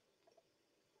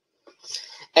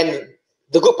 And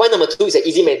the good point number 2 is the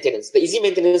easy maintenance. The easy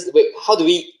maintenance, how do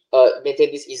we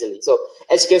maintain this easily? So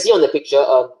as you can see on the picture,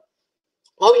 all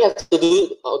we have to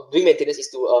do during maintenance is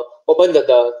to open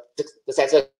the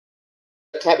sensor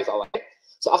cap with our hand.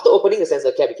 So after opening the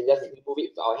sensor cap, we can just remove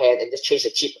it with our hand and just change the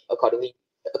chip accordingly.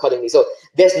 So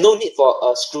there's no need for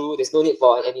a screw. There's no need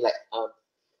for any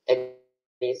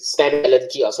spare Allen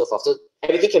key or so forth. So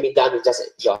everything can be done with just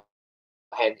your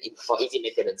hand for easy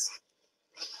maintenance.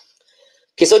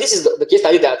 Okay, so this is the case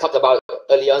study that I talked about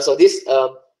earlier on. So this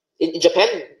in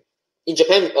Japan,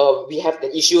 we have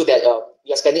the issue that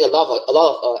we are spending a lot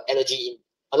of energy,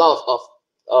 a lot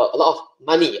of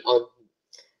money on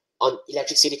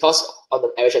electricity costs on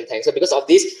the aeration tank. So because of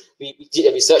this, we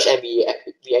did a research, and we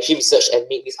actually researched and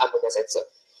made this ammonia sensor.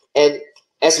 And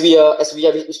as we are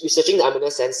researching the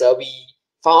ammonia sensor, we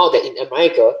found out that in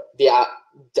America, the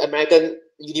American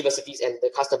universities and the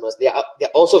customers, they're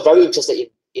also very interested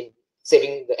in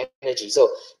saving the energy. So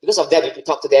because of that, we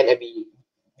talked to them, and we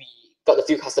got a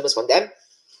few customers from them.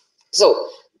 So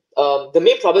the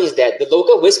main problem is that the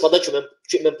local wastewater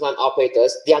treatment plant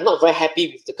operators, they are not very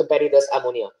happy with the competitors'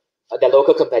 ammonia, their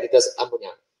local competitors'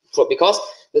 ammonia, because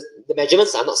the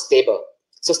measurements are not stable.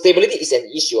 So stability is an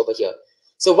issue over here.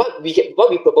 So what we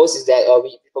propose is that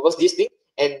we propose this thing,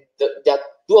 and there are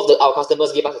two of our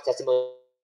customers gave us a testimony.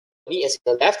 As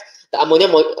on the left, the ammonia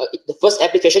the first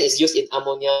application is used in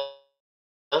ammonia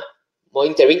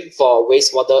monitoring for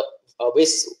water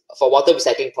water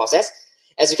recycling process.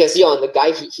 As you can see on the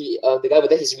guy, the guy over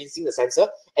there, he's rinsing the sensor,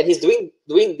 and he's doing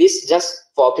this just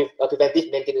for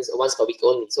preventive maintenance once per week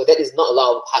only. So that is not a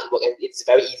lot of hard work, and it's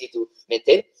very easy to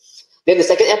maintain. Then the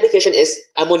second application is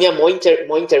ammonia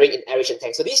monitoring in aeration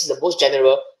tanks. So this is the most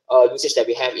general usage that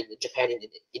we have in Japan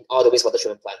in all the wastewater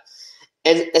treatment plant.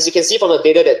 And as you can see from the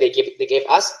data that they gave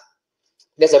us,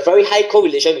 there's a very high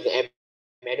correlation with the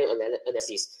manual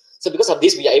analysis. So because of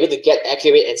this, we are able to get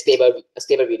accurate and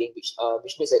stable reading, which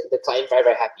makes the client very,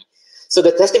 very happy. So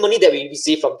the testimony that we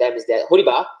receive from them is that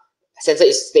HORIBA sensor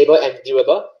is stable and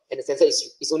durable, and the sensor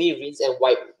is only rinsed and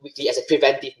wiped weekly as a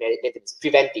preventive maintenance.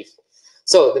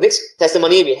 So the next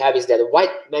testimony we have is that the wide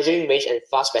measuring range and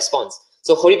fast response.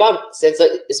 So HORIBA sensor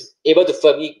is able to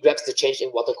firmly grasp the change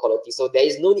in water quality. So there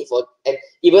is no need for, and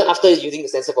even after using the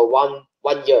sensor for one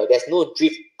year, there's no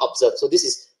drift observed. So this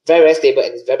is very, very stable,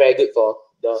 and it's very, very good for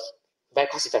very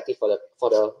cost effective for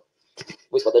the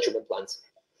wastewater treatment plants.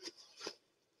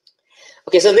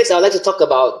 Okay, so next I'd like to talk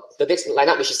about the next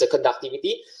lineup, which is the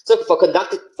conductivity. So for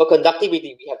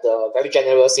conductivity, we have the very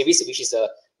general series, which is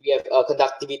we have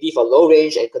conductivity for low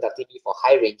range and conductivity for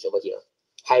high range over here,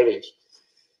 high range.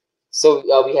 So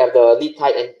we have the lead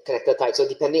type and connector type. So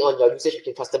depending on your usage, you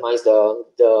can customize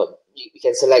you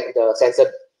can select the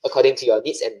sensor according to your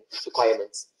needs and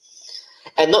requirements.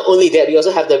 And not only that, we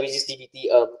also have the resistivity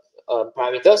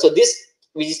parameter. So this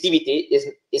resistivity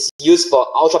is used for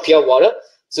ultra pure water.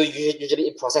 So usually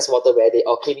in processed water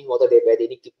or cleaning water where they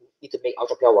need to make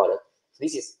ultra pure water. So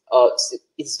this is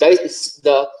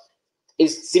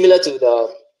it's similar to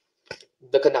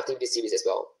the conductivity series as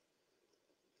well.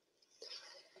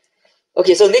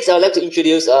 Okay, so next I would like to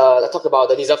introduce, talk about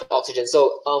the dissolved oxygen.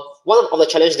 So one of the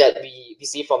challenges that we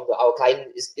see from our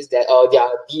client is that their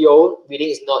DO reading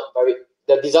is not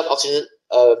the dissolved oxygen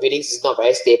readings is not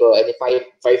very stable, and they find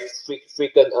very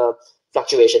frequent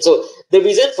fluctuation. So the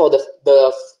reason for the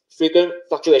frequent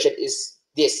fluctuation is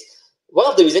this. One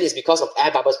of the reasons is because of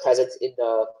air bubbles present in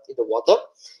the water,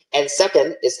 and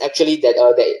second is actually that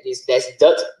there's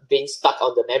dirt being stuck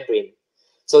on the membrane.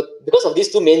 So because of these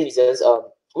two main reasons,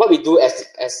 what we do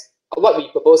what we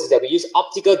propose is that we use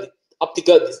optical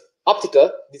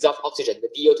dissolved oxygen, the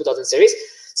DO 2000 series.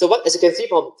 So as you can see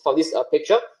from this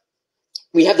picture,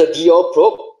 we have the DO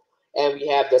probe, and we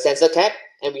have the sensor cap,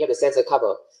 and we have the sensor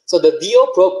cover. So the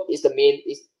DO probe is the main,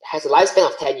 has a lifespan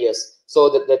of 10 years. So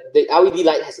the LED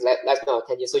light has a lifespan of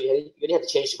 10 years. So you only have to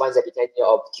change once every 10 years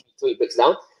or so it breaks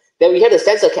down. Then we have the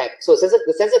sensor cap. So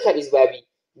the sensor cap is where we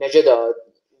measure the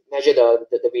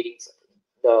readings,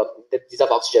 the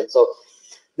dissolved oxygen. So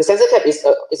the sensor cap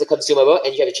is a consumable,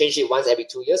 and you have to change it once every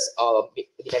 2 years, or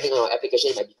depending on our application,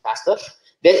 it might be faster.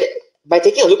 Then by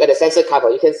taking a look at the sensor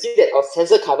cover, you can see that our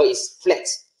sensor cover is flat.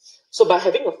 So by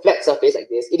having a flat surface like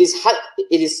this, it is hard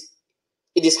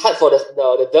for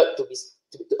the dirt to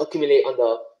accumulate on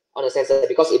the sensor,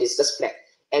 because it is just flat.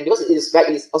 And because it is flat,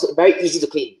 it is also very easy to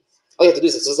clean. All you have to do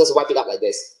is just wipe it up like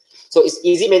this. So it's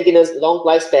easy maintenance, long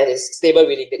lifespan, and stable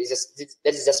reading. That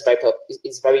is just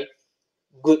very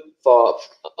good for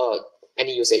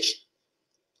any usage.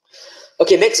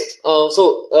 Okay, next.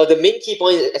 The main key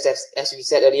point, as we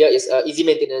said earlier, is easy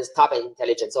maintenance, tough, and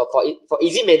intelligent. So for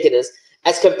easy maintenance,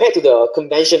 as compared to the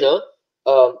conventional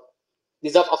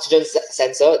dissolved oxygen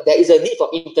sensor, there is a need for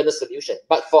internal solution.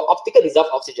 But for optical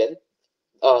dissolved oxygen,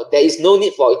 there is no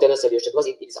need for internal solution because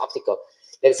it is optical.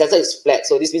 The sensor is flat,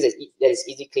 so this means that there is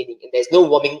easy cleaning, and there is no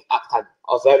warming up time,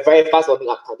 or very, very fast warming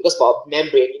up time. Because for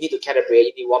membrane, you need to calibrate,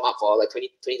 you need to warm up for like 20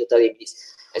 to 30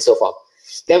 minutes, and so forth.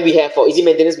 Then we have, for easy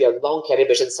maintenance, we have long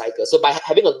calibration cycle. So by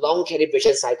having a long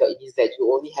calibration cycle, it means that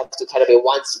you only have to calibrate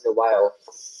once in a while.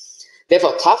 Then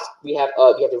for tough, we have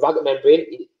the rugged membrane.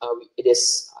 We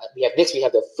have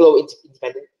the flow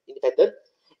independent,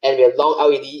 and we have long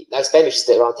LED lifespan, which is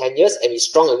around 10 years, and we're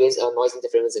strong against noise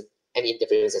interference and any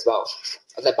interference as well,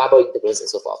 like bubble interference and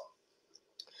so forth.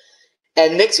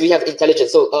 And next we have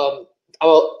intelligence. So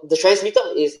the transmitter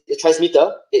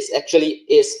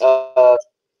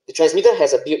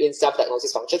has a built-in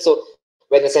self-diagnosis function. So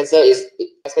when the sensor is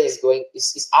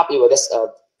up, it will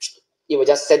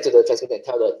just send to the transmitter and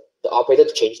tell the operator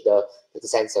to change the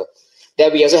sensor.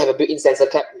 Then we also have a built-in sensor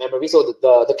cap memory. So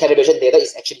the calibration data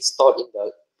is actually stored in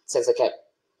the sensor cap.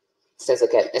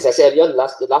 As I said earlier,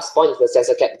 the last point is the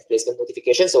sensor cap replacement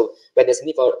notification. So when there's a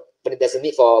need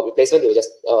for replacement, they will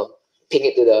just ping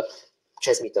it to the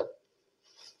transmitter.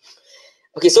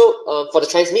 Okay, so for the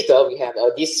transmitter, we have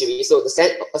this series. So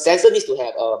a sensor needs to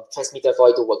have a transmitter for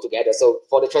it to work together. So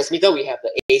for the transmitter, we have the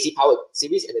AC powered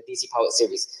series and the DC powered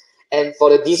series. And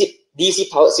for the DC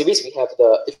powered series, we have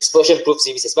the explosion proof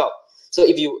series as well. So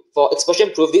for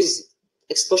explosion proof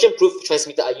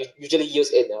transmitter are usually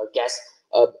used in gas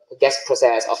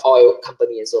process or oil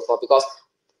company and so forth, because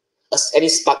any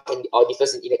spark or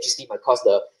difference in electricity might cause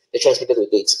the transmitter to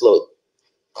explode,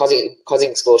 causing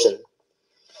explosion.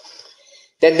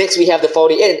 Then next we have the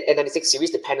 48 and 96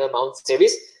 series, the panel mount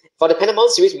series. For the panel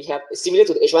mount series, we have, similar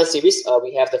to the H1 series,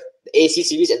 we have the AC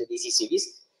series and the DC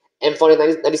series. And for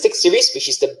the 96 series, which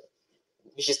is the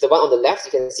one on the left,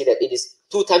 you can see that it is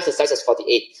 2 times the size as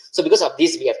 48. So because of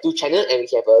this, we have 2 channels, and we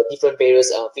have different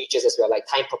various features as well, like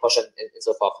time proportion and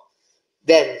so forth.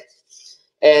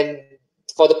 And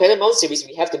for the panel mount series,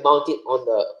 we have to mount it on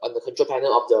the control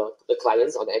panel of the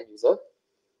clients, on the end user.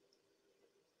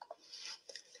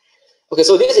 Okay,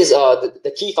 so this is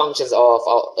the key functions of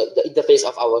the interface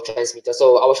of our transmitter.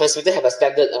 So our transmitter have a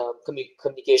standard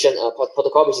communication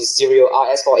protocol, which is serial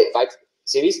RS485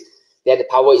 series. Then the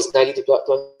power is 90 to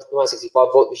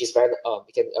 264 volt, which is very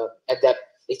it can adapt.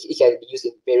 It can be used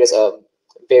in various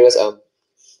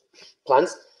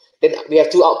plants. Then we have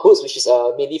 2 outputs, which is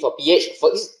mainly for pH.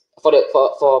 For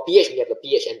pH, we have the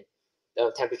pH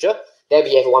and temperature. Then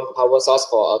we have 1 power source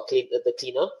for the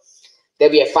cleaner.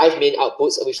 Then we have 5 main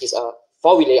outputs, which is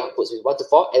 4 relay outputs, with 1 to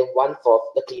 4 and 1 for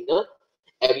the cleaner.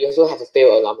 And we also have a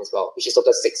fail alarm as well, which is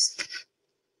total 6.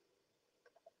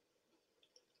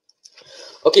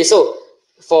 Okay, so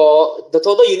for the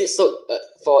total units sold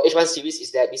for H1 series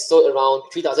is that we sold around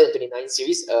 3,029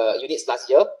 series units last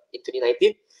year in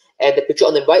 2019. And the picture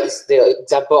on the right is the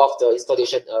example of the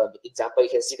installation example. You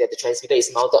can see that the transmitter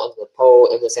is mounted on the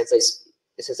pole, and the sensor is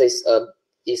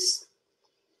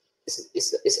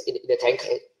in the tank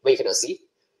where you cannot see.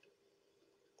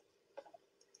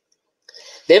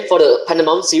 Then for the panel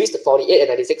mount series, the 48 and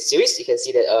 96 series, you can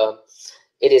see that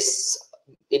it is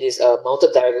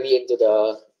mounted directly into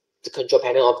the control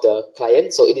panel of the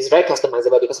client. So it is very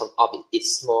customizable because of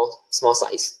its small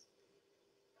size.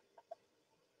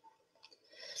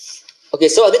 Okay,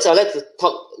 so next I'd like to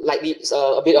talk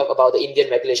a bit about the Indian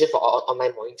regulation for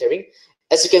online monitoring.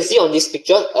 As you can see on this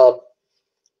picture, as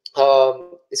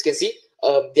you can see,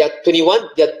 there are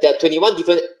 21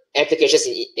 different applications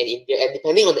in India, and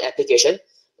depending on the application,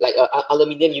 like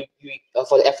aluminium,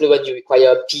 for the effluent you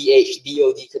require pH,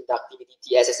 DOD, conductivity,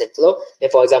 TSS, and flow. And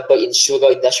for example, in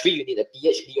sugar industry, you need a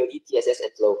pH, DOD, TSS,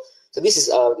 and flow. So this is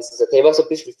a table. So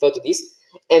please refer to this.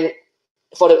 And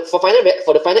for the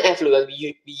final effluent,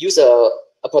 we use a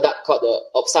product called the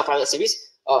OPSA 500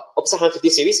 series, OPSA 150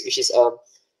 series, which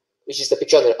is the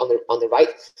picture on the right.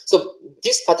 So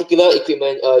this particular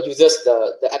equipment uses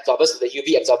the absorbers, the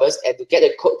UV absorbers, and to get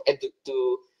a and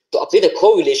to obtain a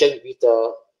correlation with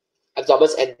the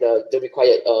absorbers and the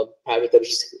required parameter,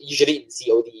 which is usually in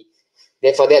COD.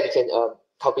 Then for that we can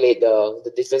calculate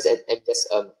the difference and just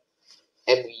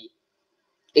and we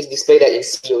display that in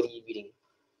COD reading.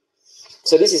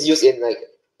 So this is used in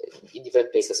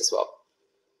different places as well.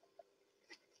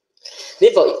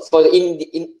 Then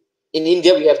in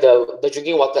India, we have the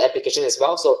drinking water application as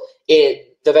well. So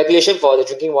the regulation for the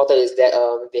drinking water is that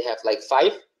they have like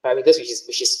 5 parameters,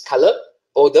 which is color,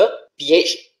 odor,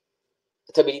 pH,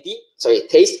 turbidity,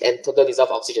 taste, and total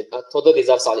dissolved oxygen, total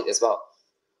dissolved solid as well.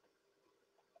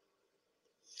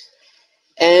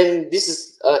 And this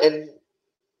is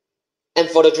and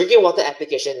for the drinking water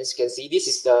application, as you can see, this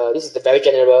is the very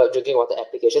general drinking water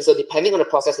application. So depending on the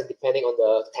process and depending on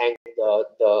the tank,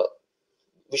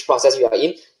 which process you are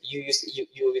in,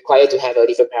 you require to have a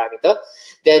different parameter.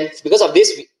 Then because of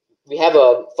this, we have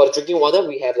for the drinking water,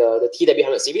 we have the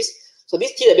TW100 series. So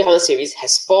this TW100 series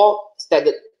has 4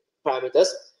 standard parameters,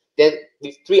 then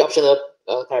with 3 optional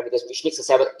parameters, which makes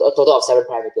a total of 7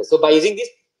 parameters. So by using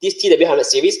this TW100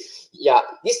 series,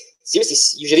 this series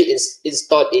is usually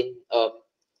installed in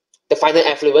the final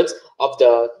effluent of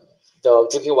the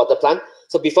drinking water plant.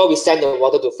 So before we send the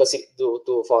water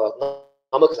for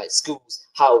normal like schools,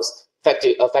 house,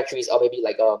 factories, or maybe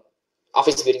like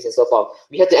office buildings and so forth,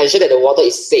 we have to ensure that the water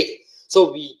is safe.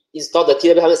 So we install the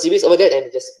TW100 series over there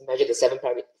and just measure the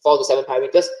 4 to 7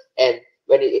 parameters. And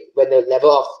when the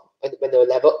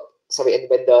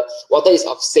water is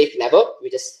of safe level, we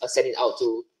just send it out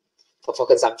for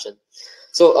consumption.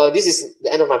 So this is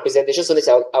the end of my presentation. So next,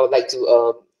 I would like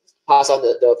to pass on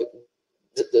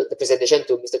the presentation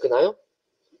to Mr. Kunal.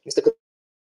 Mr. Kunal.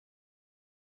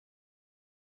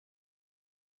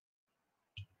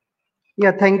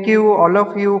 Yeah, thank you all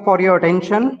of you for your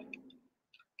attention.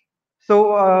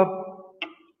 So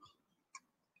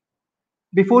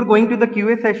before going to the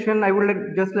QA session, I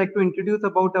would just like to introduce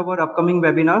about our upcoming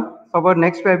webinar. So our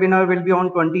next webinar will be on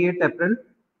 28th April,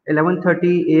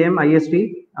 11:30 AM IST,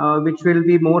 which will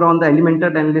be more on the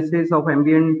elemental analysis of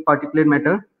ambient particulate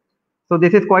matter. So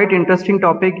this is quite interesting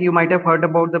topic. You might have heard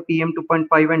about the PM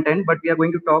 2.5 and 10, but we are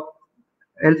going to talk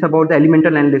else about the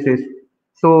elemental analysis.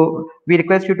 So we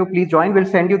request you to please join. We'll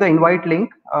send you the invite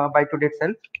link by today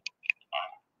itself.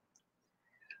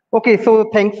 Okay, so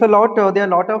thanks a lot. There are a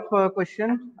lot of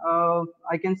questions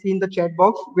I can see in the chat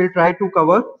box. We'll try to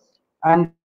cover. And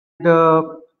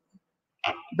the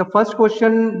first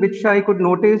question which I could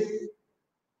notice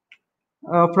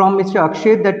from Mr.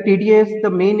 Akshay, that TDS, the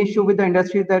main issue with the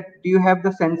industry is that do you have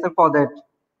the sensor for that?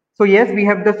 So yes, we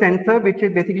have the sensor, which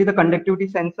is basically the conductivity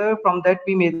sensor. From that,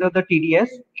 we measure the TDS.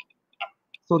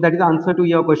 So that is the answer to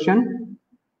your question.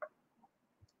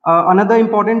 Another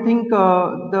important thing,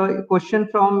 the question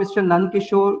from Mr. Nand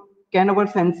Kishore, can our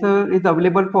sensor is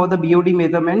available for the BOD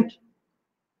measurement?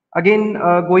 Again,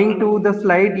 going to the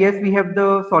slide, yes, we have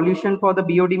the solution for the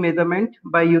BOD measurement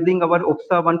by using our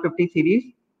OPSA 150 series.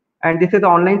 And this is the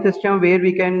online system where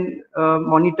we can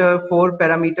monitor 4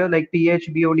 parameters like pH,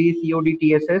 BOD, COD,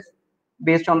 TSS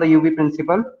based on the UV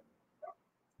principle.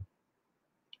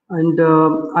 And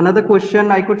another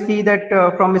question I could see that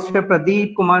from Mr.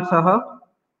 Pradeep Kumar Saha,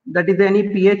 that is any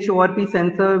pH ORP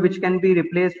sensor which can be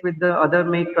replaced with the other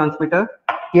make transmitter.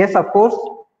 Yes, of course,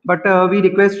 but we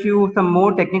request you some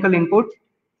more technical input.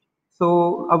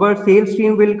 So our sales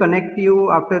team will connect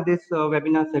you after this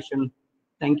webinar session.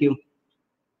 Thank you.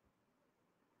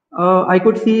 I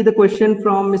could see the question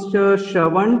from Mr.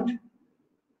 Shravant,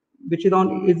 which is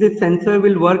on, is this sensor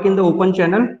will work in the open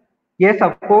channel? Yes,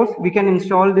 of course, we can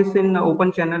install this in the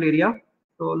open channel area.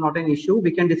 So not an issue.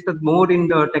 We can discuss more in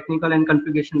the technical and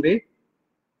configuration way.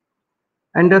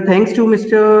 And thanks to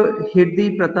Mr.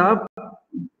 Hirdi Pratap.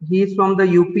 He is from the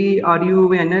UP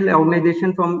RUNL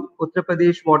organization from Uttar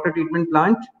Pradesh Water Treatment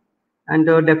Plant. And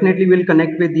definitely will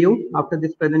connect with you after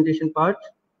this presentation part.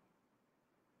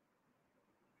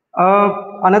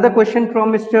 Another question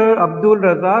from Mr. Abdul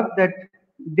Razak, that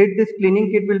did this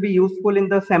cleaning kit will be useful in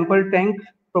the sample tank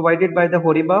provided by the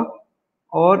HORIBA,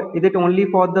 or is it only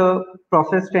for the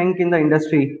process tank in the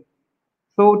industry?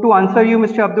 So to answer you,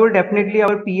 Mr. Abdul, definitely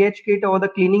our pH kit or the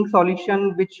cleaning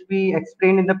solution which we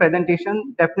explained in the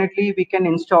presentation, definitely we can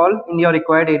install in your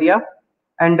required area.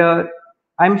 And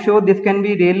I'm sure this can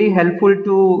be really helpful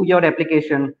to your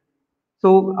application.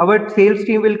 So our sales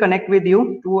team will connect with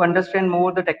you to understand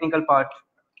more the technical part.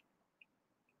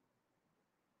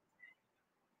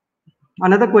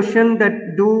 Another question,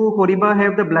 that do HORIBA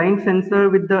have the blind sensor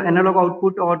with the analog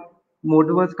output or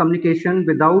Modbus communication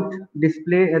without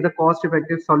display as a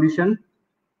cost-effective solution?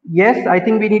 Yes, I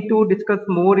think we need to discuss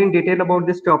more in detail about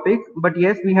this topic, but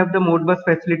yes, we have the Modbus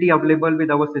facility available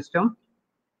with our system.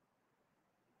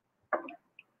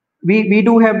 We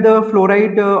do have the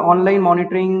fluoride online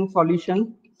monitoring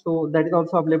solution, so that is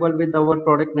also available with our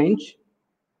product range.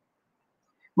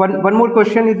 One more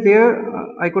question is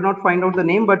there. I could not find out the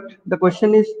name, but the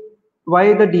question is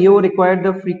why the DO required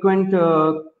the frequent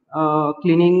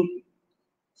cleaning.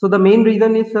 So the main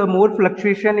reason is more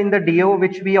fluctuation in the DO,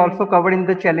 which we also covered in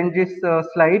the challenges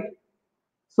slide.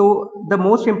 So the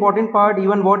most important part,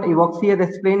 even what Evoxy has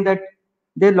explained, that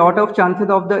there are a lot of chances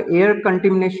of the air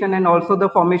contamination and also the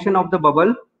formation of the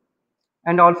bubble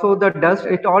and also the dust.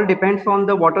 It all depends on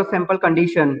the water sample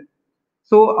condition.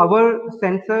 So our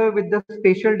sensor with the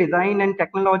spatial design and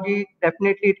technology,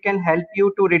 definitely it can help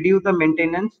you to reduce the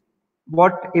maintenance,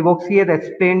 what Evoxy has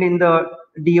explained in the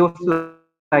DO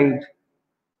slide.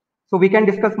 So we can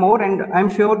discuss more, and I'm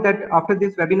sure that after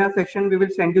this webinar session, we will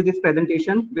send you this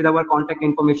presentation with our contact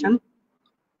information.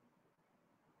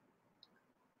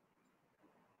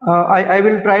 I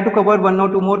will try to cover one or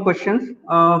two more questions.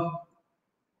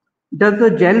 Does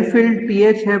the gel-filled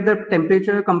pH have the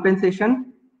temperature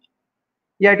compensation?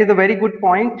 Yeah, it is a very good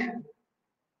point.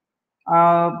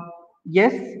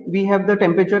 Yes, we have the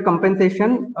temperature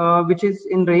compensation, which is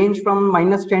in range from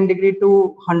 -10 degree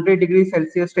to 100 degrees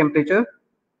Celsius temperature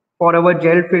for our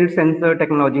gel-filled sensor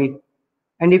technology.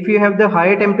 And if you have the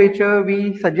higher temperature, we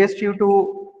suggest you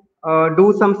to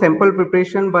do some sample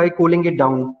preparation by cooling it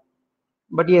down.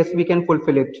 But yes, we can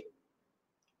fulfill it.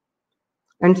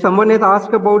 And someone has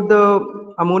asked about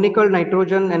the ammonical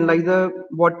nitrogen analyzer,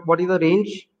 what is the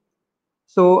range?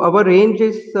 So our range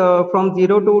is from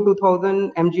 0 to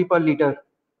 2000 mg per liter.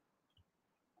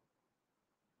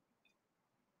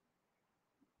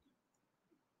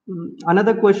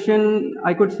 Another question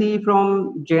I could see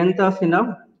from Jayanta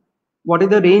Sinha. What is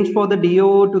the range for the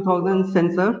DO 2000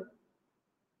 sensor?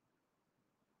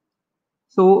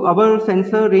 So our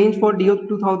sensor range for DO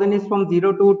 2000 is from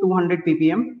 0 to 200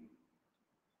 ppm.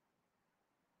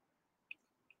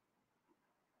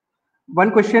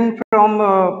 One question from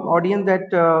audience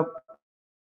that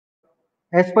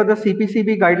as per the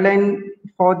CPCB guideline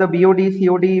for the BOD,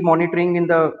 COD monitoring in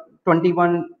the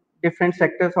 21 different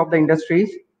sectors of the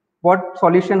industries, what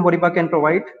solution HORIBA can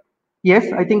provide?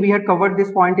 Yes, I think we had covered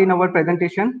this point in our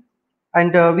presentation.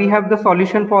 And we have the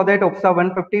solution for that, OPSA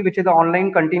 150, which is the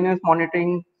online continuous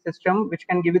monitoring system, which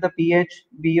can give you the pH,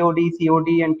 BOD,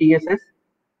 COD, and TSS.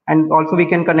 And also we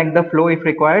can connect the flow if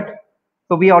required.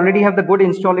 So we already have the good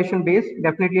installation base.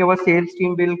 Definitely our sales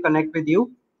team will connect with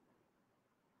you.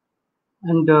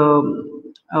 And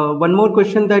one more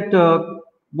question, that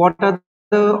what are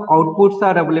the outputs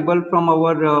are available from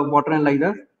our water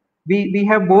analyzers? We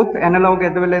have both analog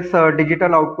as well as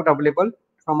digital output available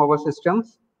from our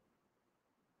systems.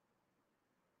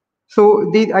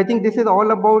 So I think this is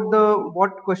all about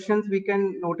what questions we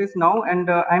can notice now, and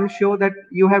I'm sure that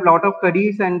you have a lot of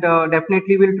queries, and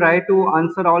definitely will try to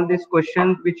answer all these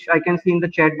questions which I can see in the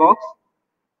chat box.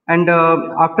 And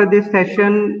after this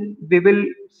session, we will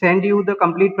send you the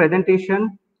complete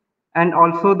presentation and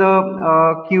also the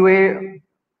QA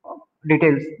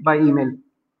details by email.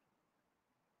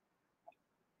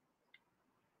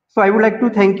 So I would like to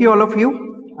thank you, all of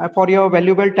you, for your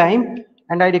valuable time,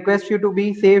 and I request you to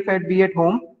be safe and be at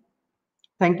home.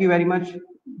 Thank you very much.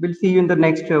 We'll see you in the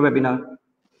next webinar.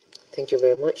 Thank you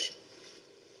very much.